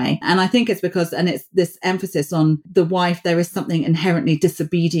different way. And I think it's because, and it's this emphasis on the wife, there is something inherently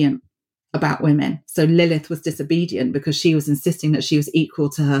disobedient about women. So Lilith was disobedient because she was insisting that she was equal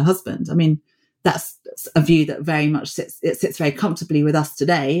to her husband. I mean, that's a view that very much sits very comfortably with us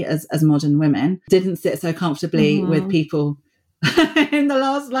today as modern women. Didn't sit so comfortably with people in the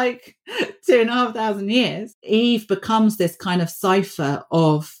last 2,500 years. Eve becomes this kind of cipher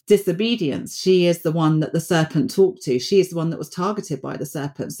of disobedience. She is the one that the serpent talked to. She is the one that was targeted by the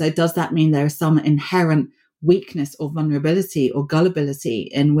serpent. So does that mean there is some inherent weakness or vulnerability or gullibility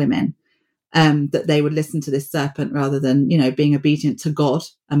in women, that they would listen to this serpent rather than, being obedient to God,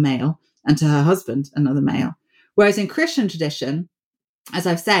 a male, and to her husband, another male? Whereas in Christian tradition, as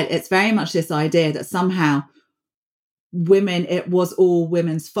I've said, it's very much this idea that somehow it was all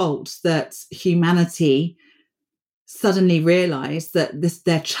women's fault, that humanity suddenly realized that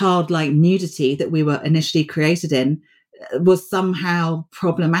their childlike nudity that we were initially created in was somehow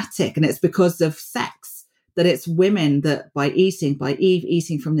problematic. And it's because of sex, that it's women that by Eve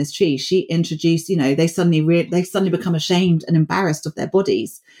eating from this tree, she introduced, they suddenly become ashamed and embarrassed of their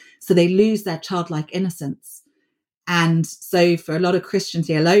bodies. So they lose their childlike innocence. And so for a lot of Christian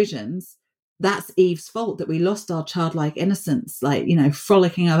theologians, that's Eve's fault, that we lost our childlike innocence,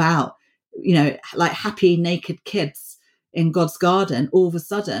 frolicking about, like happy naked kids in God's garden. All of a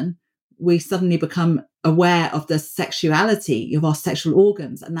sudden, we suddenly become aware of the sexuality of our sexual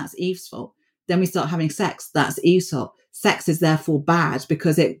organs, and that's Eve's fault. Then we start having sex. That's Eve's fault. Sex is therefore bad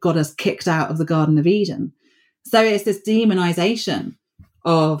because it got us kicked out of the Garden of Eden. So it's this demonization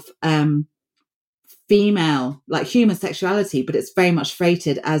of female, human sexuality, but it's very much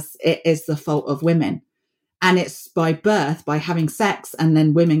freighted as it is the fault of women. And it's by birth, by having sex and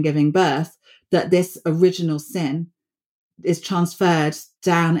then women giving birth, that this original sin is transferred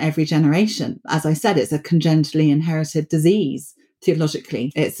down every generation. As I said, it's a congenitally inherited disease.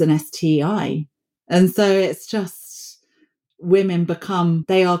 Theologically, it's an STI. And so it's just women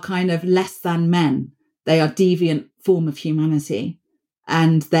they are kind of less than men. They are deviant form of humanity.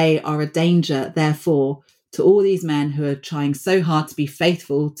 And they are a danger, therefore, to all these men who are trying so hard to be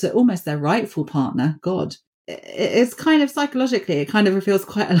faithful to almost their rightful partner, God. It's kind of psychologically, it kind of reveals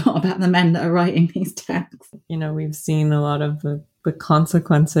quite a lot about the men that are writing these texts. We've seen a lot of the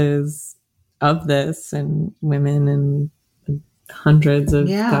consequences of this in women and hundreds of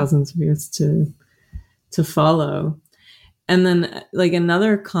thousands of years to follow. And then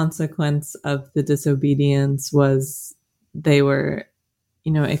another consequence of the disobedience was they were,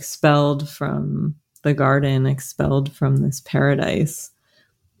 expelled from the garden, expelled from this paradise.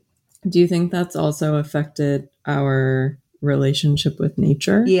 Do you think that's also affected our relationship with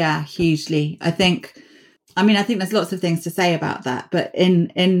nature? Yeah, hugely. I think there's lots of things to say about that, but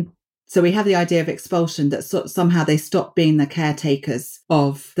so we have the idea of expulsion, that somehow they stop being the caretakers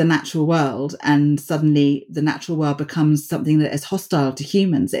of the natural world, and suddenly the natural world becomes something that is hostile to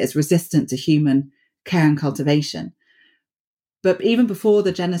humans. It is resistant to human care and cultivation. But even before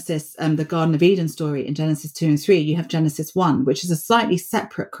the Genesis, the Garden of Eden story in Genesis 2 and 3, you have Genesis 1, which is a slightly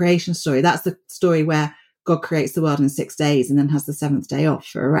separate creation story. That's the story where God creates the world in 6 days and then has the seventh day off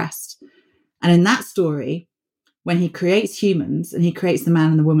for a rest. And in that story, when he creates humans and he creates the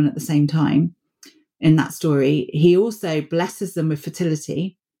man and the woman at the same time, in that story, he also blesses them with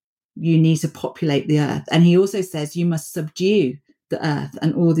fertility. You need to populate the earth. And he also says you must subdue the earth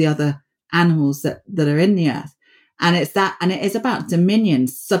and all the other animals that are in the earth. And it's that, and it is about dominion,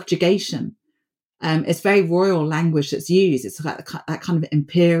 subjugation. It's very royal language that's used. It's like that kind of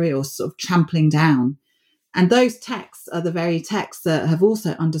imperial sort of trampling down. And those texts are the very texts that have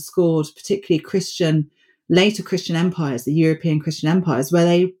also underscored particularly later Christian empires, the European Christian empires,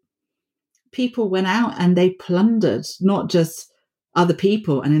 where people went out and they plundered not just other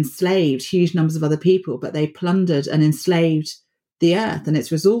people and enslaved huge numbers of other people, but they plundered and enslaved the earth and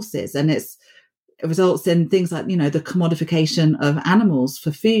its resources. And it results in things like, the commodification of animals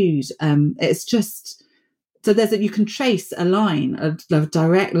for food. It's just, so you can trace a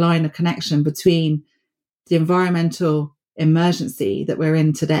direct line of connection between the environmental emergency that we're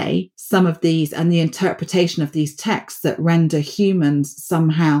in today, some of these, and the interpretation of these texts that render humans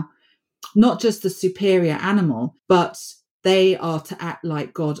somehow not just the superior animal, but they are to act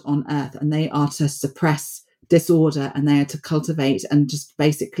like God on earth, and they are to suppress disorder, and they are to cultivate, and just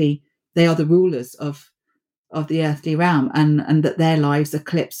basically they are the rulers of the earthly realm, and that their lives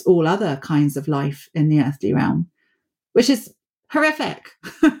eclipse all other kinds of life in the earthly realm, which is horrific.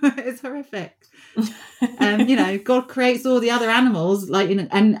 It's horrific. God creates all the other animals,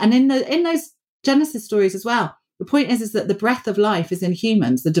 and in those Genesis stories as well. The point is that the breath of life is in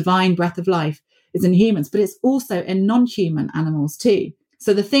humans. The divine breath of life is in humans, but it's also in non-human animals too.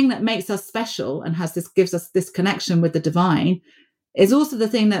 So the thing that makes us special and gives us this connection with the divine is also the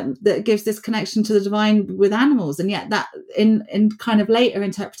thing that gives this connection to the divine with animals. And yet that in kind of later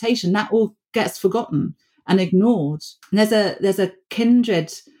interpretation, that all gets forgotten and ignored. And there's a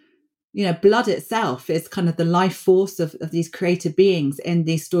kindred, blood itself is kind of the life force of these created beings in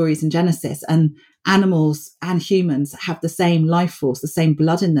these stories in Genesis, and animals and humans have the same life force, the same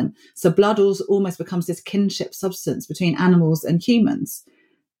blood in them. So blood almost becomes this kinship substance between animals and humans.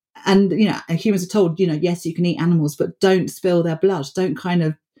 And, and humans are told, yes, you can eat animals, but don't spill their blood. Don't kind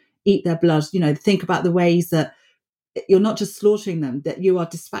of eat their blood. Think about the ways that you're not just slaughtering them, that you are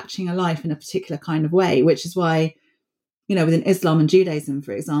dispatching a life in a particular kind of way, which is why, within Islam and Judaism,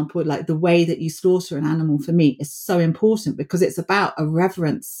 for example, like the way that you slaughter an animal for meat is so important, because it's about a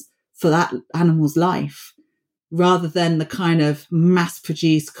reverence for that animal's life, rather than the kind of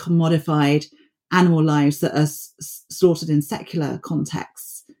mass-produced, commodified animal lives that are slaughtered in secular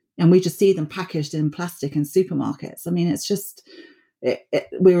contexts. And we just see them packaged in plastic in supermarkets. I mean, it's just,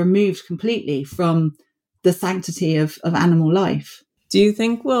 we're removed completely from the sanctity of animal life. Do you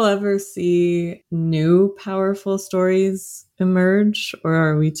think we'll ever see new powerful stories emerge, or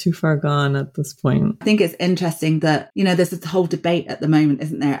are we too far gone at this point? I think it's interesting that, there's this whole debate at the moment,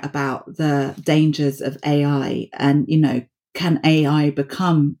 isn't there, about the dangers of AI and, can AI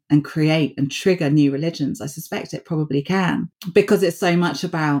become and create and trigger new religions? I suspect it probably can, because it's so much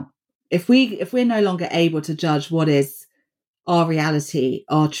about, if we're no longer able to judge what is our reality,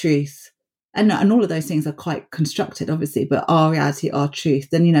 our truth, and all of those things are quite constructed, obviously, but our reality, our truth,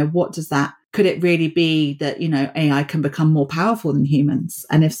 then, what does that, could it really be that, AI can become more powerful than humans?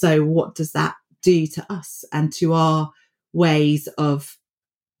 And if so, what does that do to us and to our ways of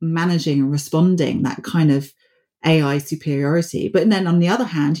managing and responding that kind of AI superiority? But then on the other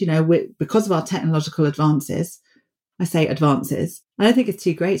hand, because of our technological advances, I say advances, I don't think it's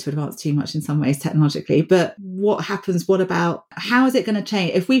too great to advance too much in some ways technologically, but what happens? How is it going to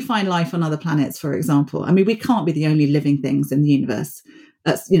change? If we find life on other planets, for example, I mean, we can't be the only living things in the universe.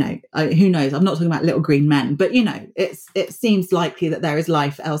 That's, who knows? I'm not talking about little green men, but, it seems likely that there is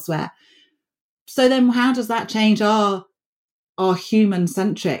life elsewhere. So then how does that change our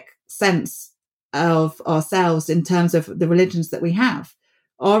human-centric sense of ourselves in terms of the religions that we have?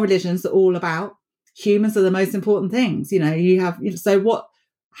 Our religions are all about humans are the most important things.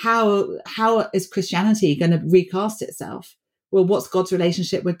 How is Christianity going to recast itself? Well, what's God's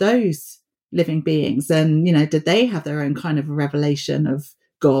relationship with those living beings? And, did they have their own kind of revelation of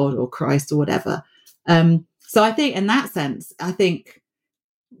God or Christ or whatever? So I think in that sense,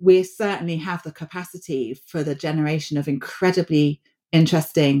 we certainly have the capacity for the generation of incredibly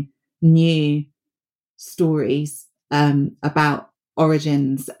interesting new stories about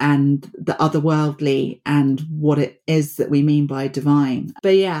origins and the otherworldly and what it is that we mean by divine.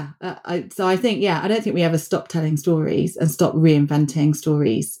 But I don't think we ever stop telling stories and stop reinventing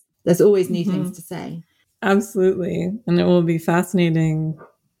stories. There's always new things to say. Absolutely. And it will be fascinating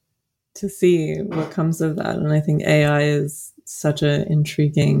to see what comes of that. And I think AI is such an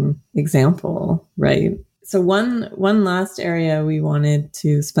intriguing example, right? So one last area we wanted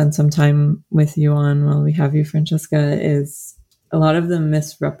to spend some time with you on while we have you, Francesca, is a lot of the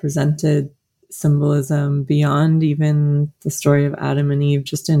misrepresented symbolism beyond even the story of Adam and Eve,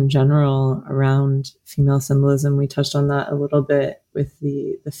 just in general around female symbolism. We touched on that a little bit with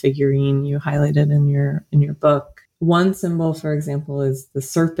the figurine you highlighted in your book. One symbol, for example, is the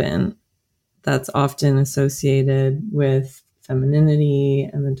serpent, that's often associated with femininity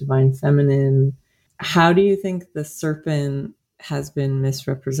and the divine feminine. How do you think the serpent has been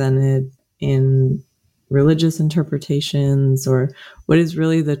misrepresented in religious interpretations, or what is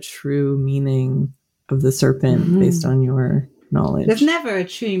really the true meaning of the serpent based on your knowledge? There's never a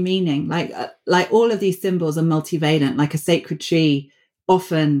true meaning. Like all of these symbols are multivalent. Like a sacred tree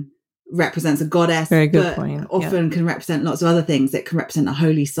often represents a goddess, Very good but point. often can represent lots of other things. It can represent a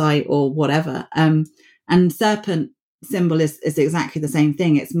holy site or whatever. And serpent symbol is exactly the same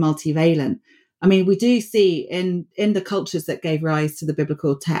thing. It's multivalent. I mean, we do see in the cultures that gave rise to the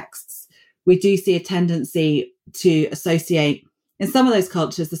biblical texts, we do see a tendency to associate in some of those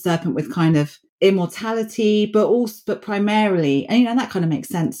cultures the serpent with kind of immortality, but primarily, and that kind of makes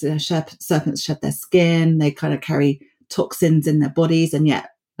sense. Serpents shed their skin, they kind of carry toxins in their bodies, and yet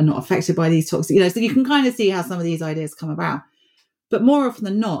are not affected by these toxins. So you can kind of see how some of these ideas come about. But more often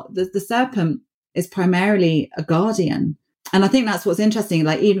than not, the serpent is primarily a guardian. And I think that's what's interesting.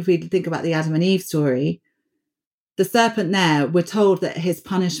 Like, even if we think about the Adam and Eve story, the serpent there, we're told that his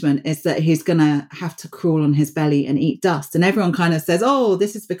punishment is that he's going to have to crawl on his belly and eat dust. And everyone kind of says, oh,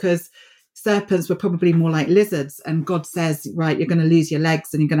 this is because serpents were probably more like lizards. And God says, right, you're going to lose your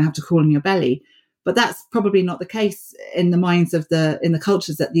legs and you're going to have to crawl on your belly. But that's probably not the case in the minds of in the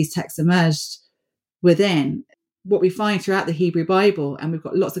cultures that these texts emerged within. What we find throughout the Hebrew Bible, and we've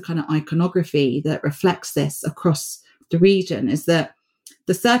got lots of kind of iconography that reflects this across the region, is that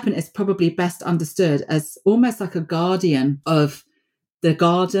the serpent is probably best understood as almost like a guardian of the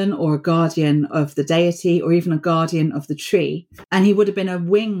garden, or a guardian of the deity, or even a guardian of the tree. And he would have been a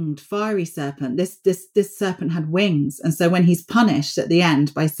winged, fiery serpent. This serpent had wings. And so when he's punished at the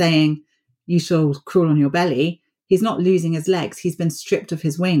end by saying, you shall crawl on your belly, he's not losing his legs. He's been stripped of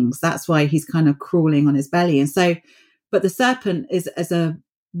his wings. That's why he's kind of crawling on his belly. And so, but the serpent is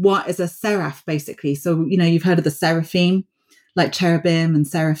a seraph, basically. So, you've heard of the seraphim, like cherubim and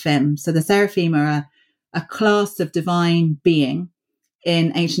seraphim. So the seraphim are a class of divine being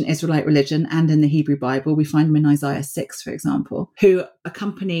in ancient Israelite religion and in the Hebrew Bible. We find them in Isaiah 6, for example, who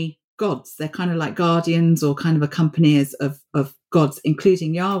accompany gods. They're kind of like guardians or kind of accompaniers of gods,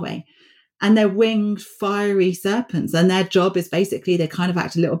 including Yahweh. And they're winged, fiery serpents. And their job is basically, they kind of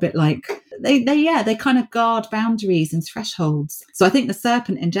act a little bit like, they kind of guard boundaries and thresholds. So I think the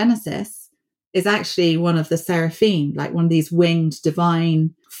serpent in Genesis is actually one of the seraphim, like one of these winged,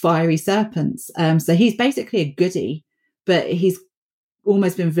 divine, fiery serpents. So he's basically a goodie, but he's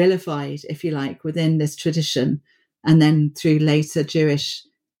almost been vilified, if you like, within this tradition, and then through later Jewish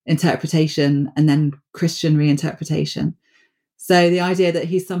interpretation and then Christian reinterpretation. So the idea that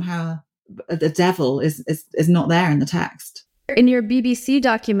he's somehow the devil is not there in the text. In your BBC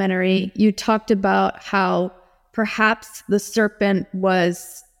documentary, you talked about how perhaps the serpent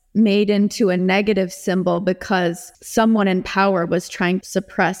was made into a negative symbol because someone in power was trying to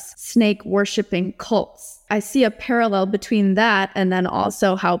suppress snake-worshipping cults. I see a parallel between that and then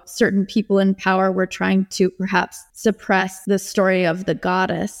also how certain people in power were trying to perhaps suppress the story of the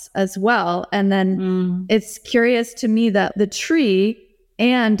goddess as well. And then it's curious to me that the tree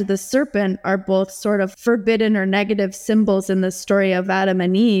and the serpent are both sort of forbidden or negative symbols in the story of Adam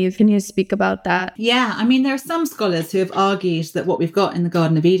and Eve. Can you speak about that? Yeah, I mean, there are some scholars who have argued that what we've got in the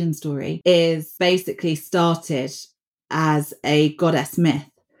Garden of Eden story is basically started as a goddess myth,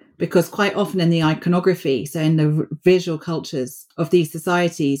 because quite often in the iconography, so in the visual cultures of these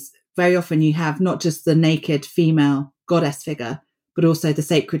societies, very often you have not just the naked female goddess figure, but also the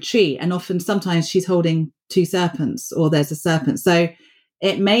sacred tree. And often, sometimes she's holding two serpents, or there's a serpent. So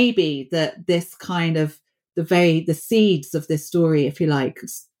it may be that this kind of the seeds of this story, if you like,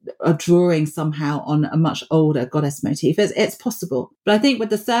 are drawing somehow on a much older goddess motif. It's possible. But I think with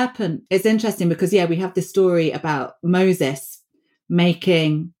the serpent, it's interesting because, we have this story about Moses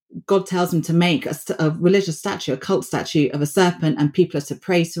God tells him to make a religious statue, a cult statue of a serpent, and people are to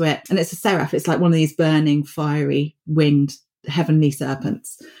pray to it. And it's a seraph. It's like one of these burning, fiery, winged, heavenly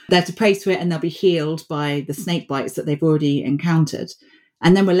serpents. They're to pray to it and they'll be healed by the snake bites that they've already encountered.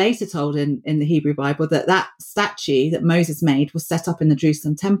 And then we're later told in the Hebrew Bible that statue that Moses made was set up in the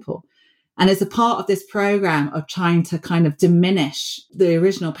Jerusalem temple. And it's a part of this program of trying to kind of diminish the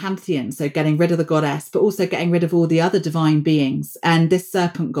original pantheon. So getting rid of the goddess, but also getting rid of all the other divine beings. And this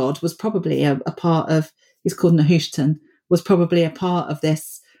serpent god was probably a part of, he's called Nehushtan, was probably a part of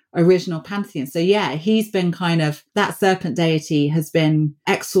this original pantheon. So he's been that serpent deity has been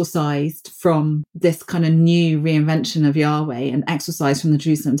exorcised from this kind of new reinvention of Yahweh and exorcised from the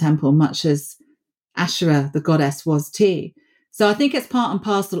Jerusalem temple, much as Asherah, the goddess, was too. So I think it's part and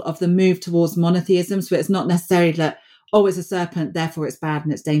parcel of the move towards monotheism. So it's not necessarily that, oh, it's a serpent, therefore it's bad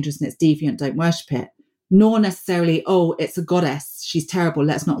and it's dangerous and it's deviant, don't worship it. Nor necessarily, oh, it's a goddess, she's terrible,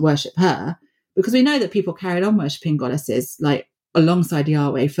 let's not worship her. Because we know that people carried on worshipping goddesses, like alongside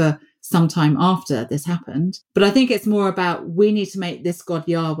Yahweh, for some time after this happened. But I think it's more about, we need to make this God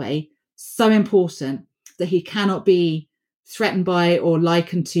Yahweh so important that he cannot be threatened by or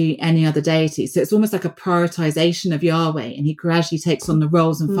likened to any other deity. So it's almost like a prioritization of Yahweh, and he gradually takes on the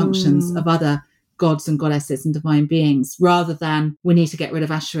roles and functions of other gods and goddesses and divine beings, rather than we need to get rid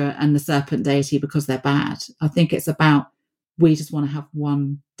of Asherah and the serpent deity because they're bad. I think it's about, we just want to have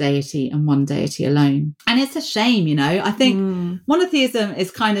one deity and one deity alone. And it's a shame, you know. I think monotheism is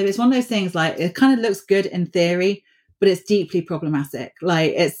kind of, it's one of those things, like, it kind of looks good in theory, but it's deeply problematic.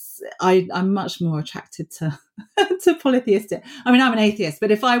 Like, I'm much more attracted to to polytheistic. I mean, I'm an atheist,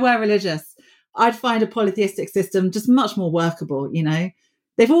 but if I were religious, I'd find a polytheistic system just much more workable, you know.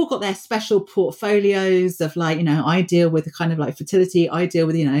 They've all got their special portfolios of, like, you know, I deal with the kind of like fertility, I deal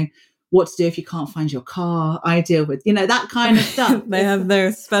with, you know, what to do if you can't find your car, I deal with, you know, that kind of stuff. They have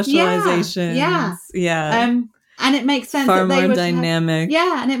their specializations. Yeah. And it makes sense far that they more would dynamic.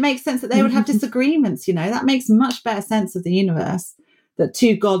 and it makes sense that they would have disagreements, you know. That makes much better sense of the universe, that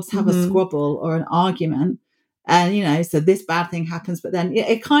two gods have a squabble or an argument. And, you know, so this bad thing happens, but then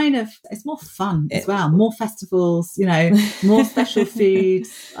it kind of, it's more fun as well. More festivals, you know, more special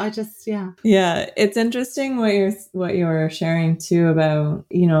foods. Yeah. It's interesting what you're sharing too about,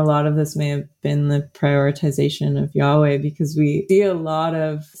 you know, a lot of this may have been the prioritization of Yahweh, because we see a lot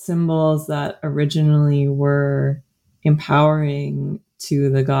of symbols that originally were empowering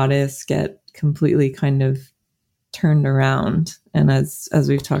to the goddess get completely kind of turned around. And as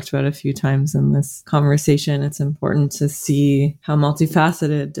we've talked about a few times in this conversation, it's important to see how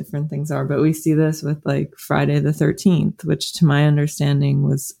multifaceted different things are. But we see this with like Friday the 13th, which to my understanding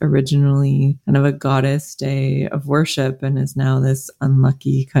was originally kind of a goddess day of worship and is now this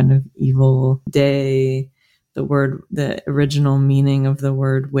unlucky kind of evil day. The original meaning of the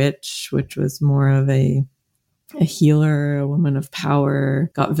word witch, which was more of a healer, a woman of power,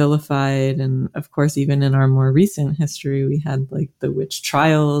 got vilified. And of course, even in our more recent history, we had like the witch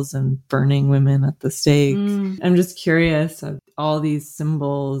trials and burning women at the stake. I'm just curious of all these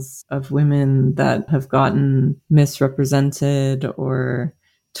symbols of women that have gotten misrepresented or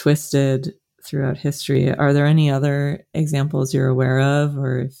twisted throughout history. Are there any other examples you're aware of,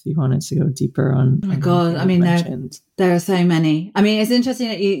 or if you wanted to go deeper on? Oh my God, I mean, there are so many. I mean, it's interesting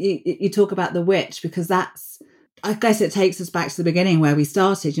that you talk about the witch, because that's, I guess it takes us back to the beginning where we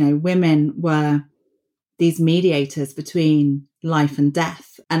started. You know, women were these mediators between life and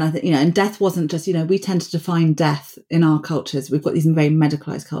death. And I think, you know, and death wasn't just, you know, we tend to define death in our cultures. We've got these very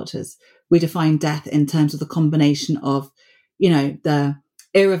medicalized cultures. We define death in terms of the combination of, you know, the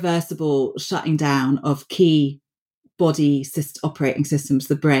irreversible shutting down of key body operating systems,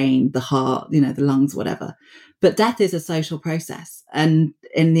 the brain, the heart, you know, the lungs, whatever. But death is a social process. And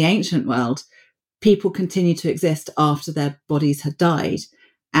in the ancient world, people continue to exist after their bodies had died,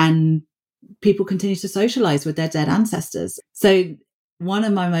 and people continue to socialize with their dead ancestors. So one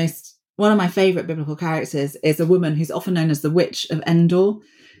of my favorite biblical characters is a woman who's often known as the Witch of Endor.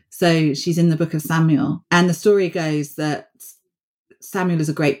 So she's in the book of Samuel, and the story goes that Samuel is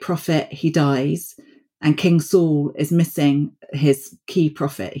a great prophet. He dies, and King Saul is missing his key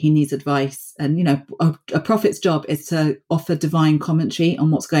prophet. He needs advice. And, you know, a prophet's job is to offer divine commentary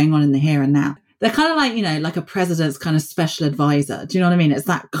on what's going on in the here and now. They're kind of like, you know, like a president's kind of special advisor. Do you know what I mean? It's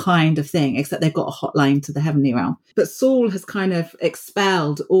that kind of thing, except they've got a hotline to the heavenly realm. But Saul has kind of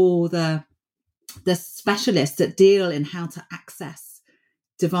expelled all the specialists that deal in how to access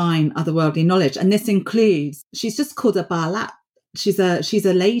divine otherworldly knowledge. And this includes, she's just called a Baalat. She's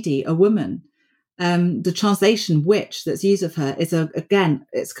a lady, a woman. The translation witch that's used of her is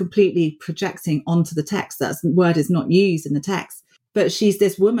it's completely projecting onto the text. That word is not used in the text. But she's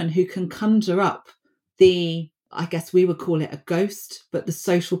this woman who can conjure up I guess we would call it a ghost, but the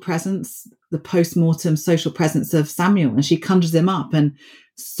social presence, the post-mortem social presence of Samuel. And she conjures him up, and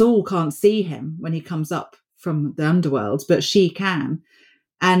Saul can't see him when he comes up from the underworld, but she can.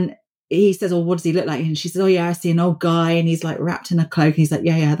 And he says, oh, what does he look like? And she says, oh yeah, I see an old guy, and he's like wrapped in a cloak. And he's like,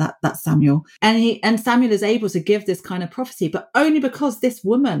 yeah, that's Samuel. And Samuel is able to give this kind of prophecy, but only because this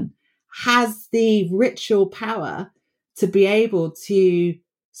woman has the ritual power to be able to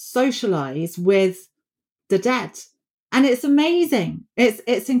socialize with the dead. And it's amazing.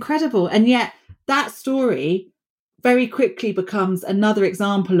 It's incredible. And yet that story very quickly becomes another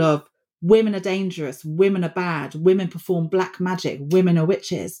example of women are dangerous, women are bad, women perform black magic, women are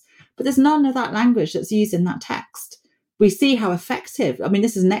witches. But there's none of that language that's used in that text. We see how effective, I mean,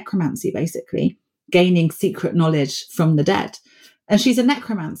 this is necromancy basically, gaining secret knowledge from the dead. And she's a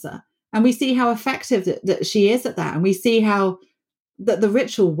necromancer. And we see how effective that she is at that. And we see how that the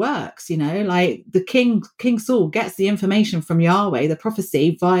ritual works, like the King Saul gets the information from Yahweh, the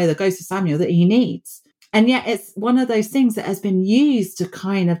prophecy via the ghost of Samuel that he needs. And yet it's one of those things that has been used to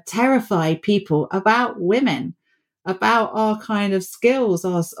kind of terrify people about women, about our kind of skills,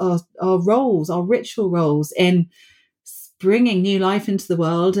 our roles, our ritual roles in bringing new life into the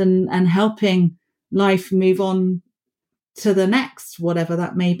world and helping life move on to the next, whatever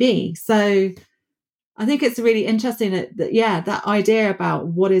that may be. So I think it's really interesting that idea about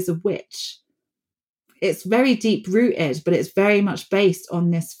what is a witch. It's very deep rooted, but it's very much based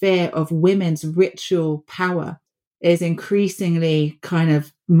on this fear of women's ritual power is increasingly kind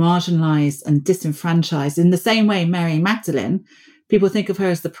of marginalized and disenfranchised. In the same way, Mary Magdalene, people think of her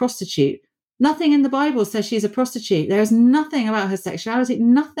as the prostitute. Nothing in the Bible says she's a prostitute. There is nothing about her sexuality,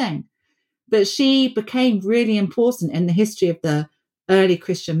 nothing. But she became really important in the history of the early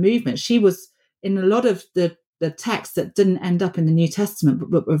Christian movement. She was in a lot of the texts that didn't end up in the New Testament,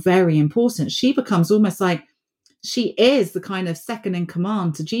 but were very important. She becomes almost like she is the kind of second in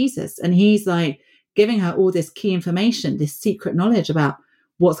command to Jesus. And he's like giving her all this key information, this secret knowledge about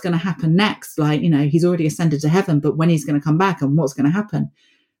what's going to happen next. Like, he's already ascended to heaven, but when he's going to come back and what's going to happen.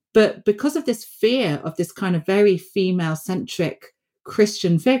 But because of this fear of this kind of very female-centric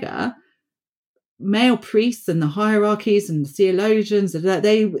Christian figure, male priests and the hierarchies and the theologians,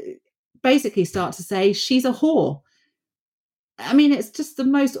 they basically start to say she's a whore. I mean, it's just the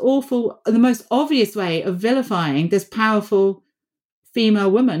most awful, the most obvious way of vilifying this powerful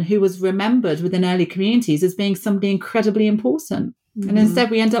female woman who was remembered within early communities as being somebody incredibly important. Mm-hmm. And instead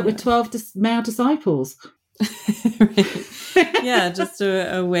we end up with 12 male disciples. Yeah, just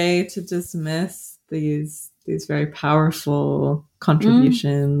a way to dismiss these very powerful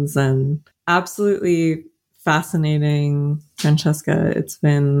contributions. And absolutely fascinating, Francesca. It's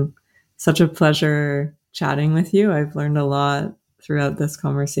been such a pleasure chatting with you. I've learned a lot throughout this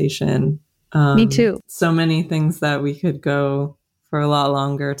conversation. Me too. So many things that we could go for a lot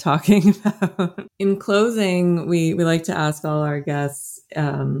longer talking about. In closing, we like to ask all our guests,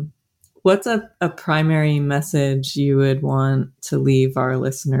 what's a primary message you would want to leave our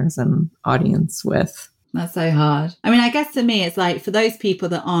listeners and audience with? That's so hard. I mean, I guess to me, it's like for those people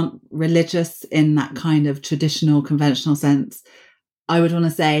that aren't religious in that kind of traditional, conventional sense, I would want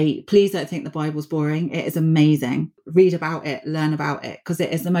to say, please don't think the Bible's boring. It is amazing. Read about it, learn about it, because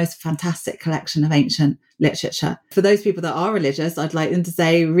it is the most fantastic collection of ancient literature. For those people that are religious, I'd like them to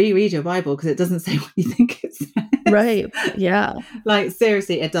say, reread your Bible, because it doesn't say what you think it says. Right. Yeah. Like,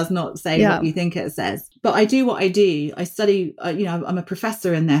 seriously, it does not say what you think it says. But I do what I do. I study, I'm a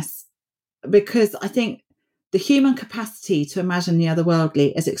professor in this because I think the human capacity to imagine the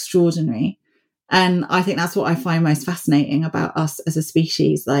otherworldly is extraordinary. And I think that's what I find most fascinating about us as a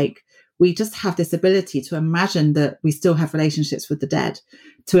species. Like, we just have this ability to imagine that we still have relationships with the dead,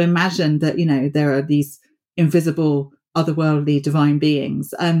 to imagine that, there are these invisible, otherworldly, divine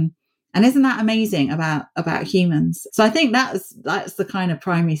beings. And isn't that amazing about humans? So I think that's the kind of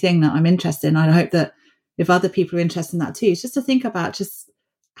primary thing that I'm interested in. I hope that if other people are interested in that too, it's just to think about just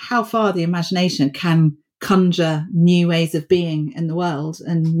how far the imagination can conjure new ways of being in the world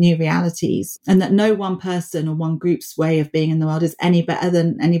and new realities, and that no one person or one group's way of being in the world is any better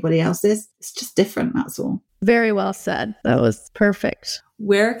than anybody else's. It's just different, that's all. Very well said. That was perfect.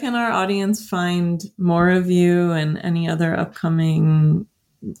 Where can our audience find more of you and any other upcoming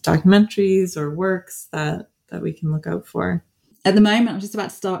documentaries or works that we can look out for? At the moment, I'm just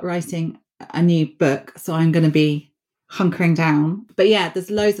about to start writing a new book, so I'm going to be hunkering down. But yeah,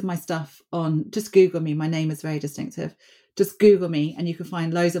 there's loads of my stuff on, just Google me. My name is very distinctive. Just Google me and you can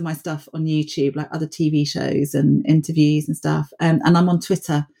find loads of my stuff on YouTube, like other TV shows and interviews and stuff. And I'm on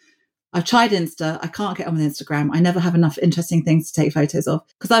Twitter. I've tried Insta. I can't get on with Instagram. I never have enough interesting things to take photos of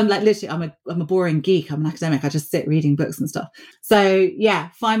because I'm like, literally, I'm a boring geek. I'm an academic. I just sit reading books and stuff. So yeah,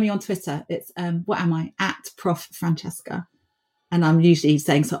 find me on Twitter. It's, what am I? @Prof Francesca. And I'm usually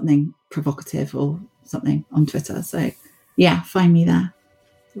saying something provocative or something on Twitter. So yeah, find me there.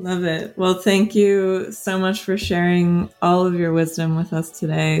 Love it. Well, thank you so much for sharing all of your wisdom with us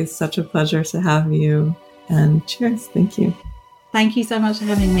today. Such a pleasure to have you. And cheers. Thank you. Thank you so much for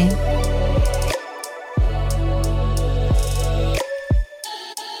having me.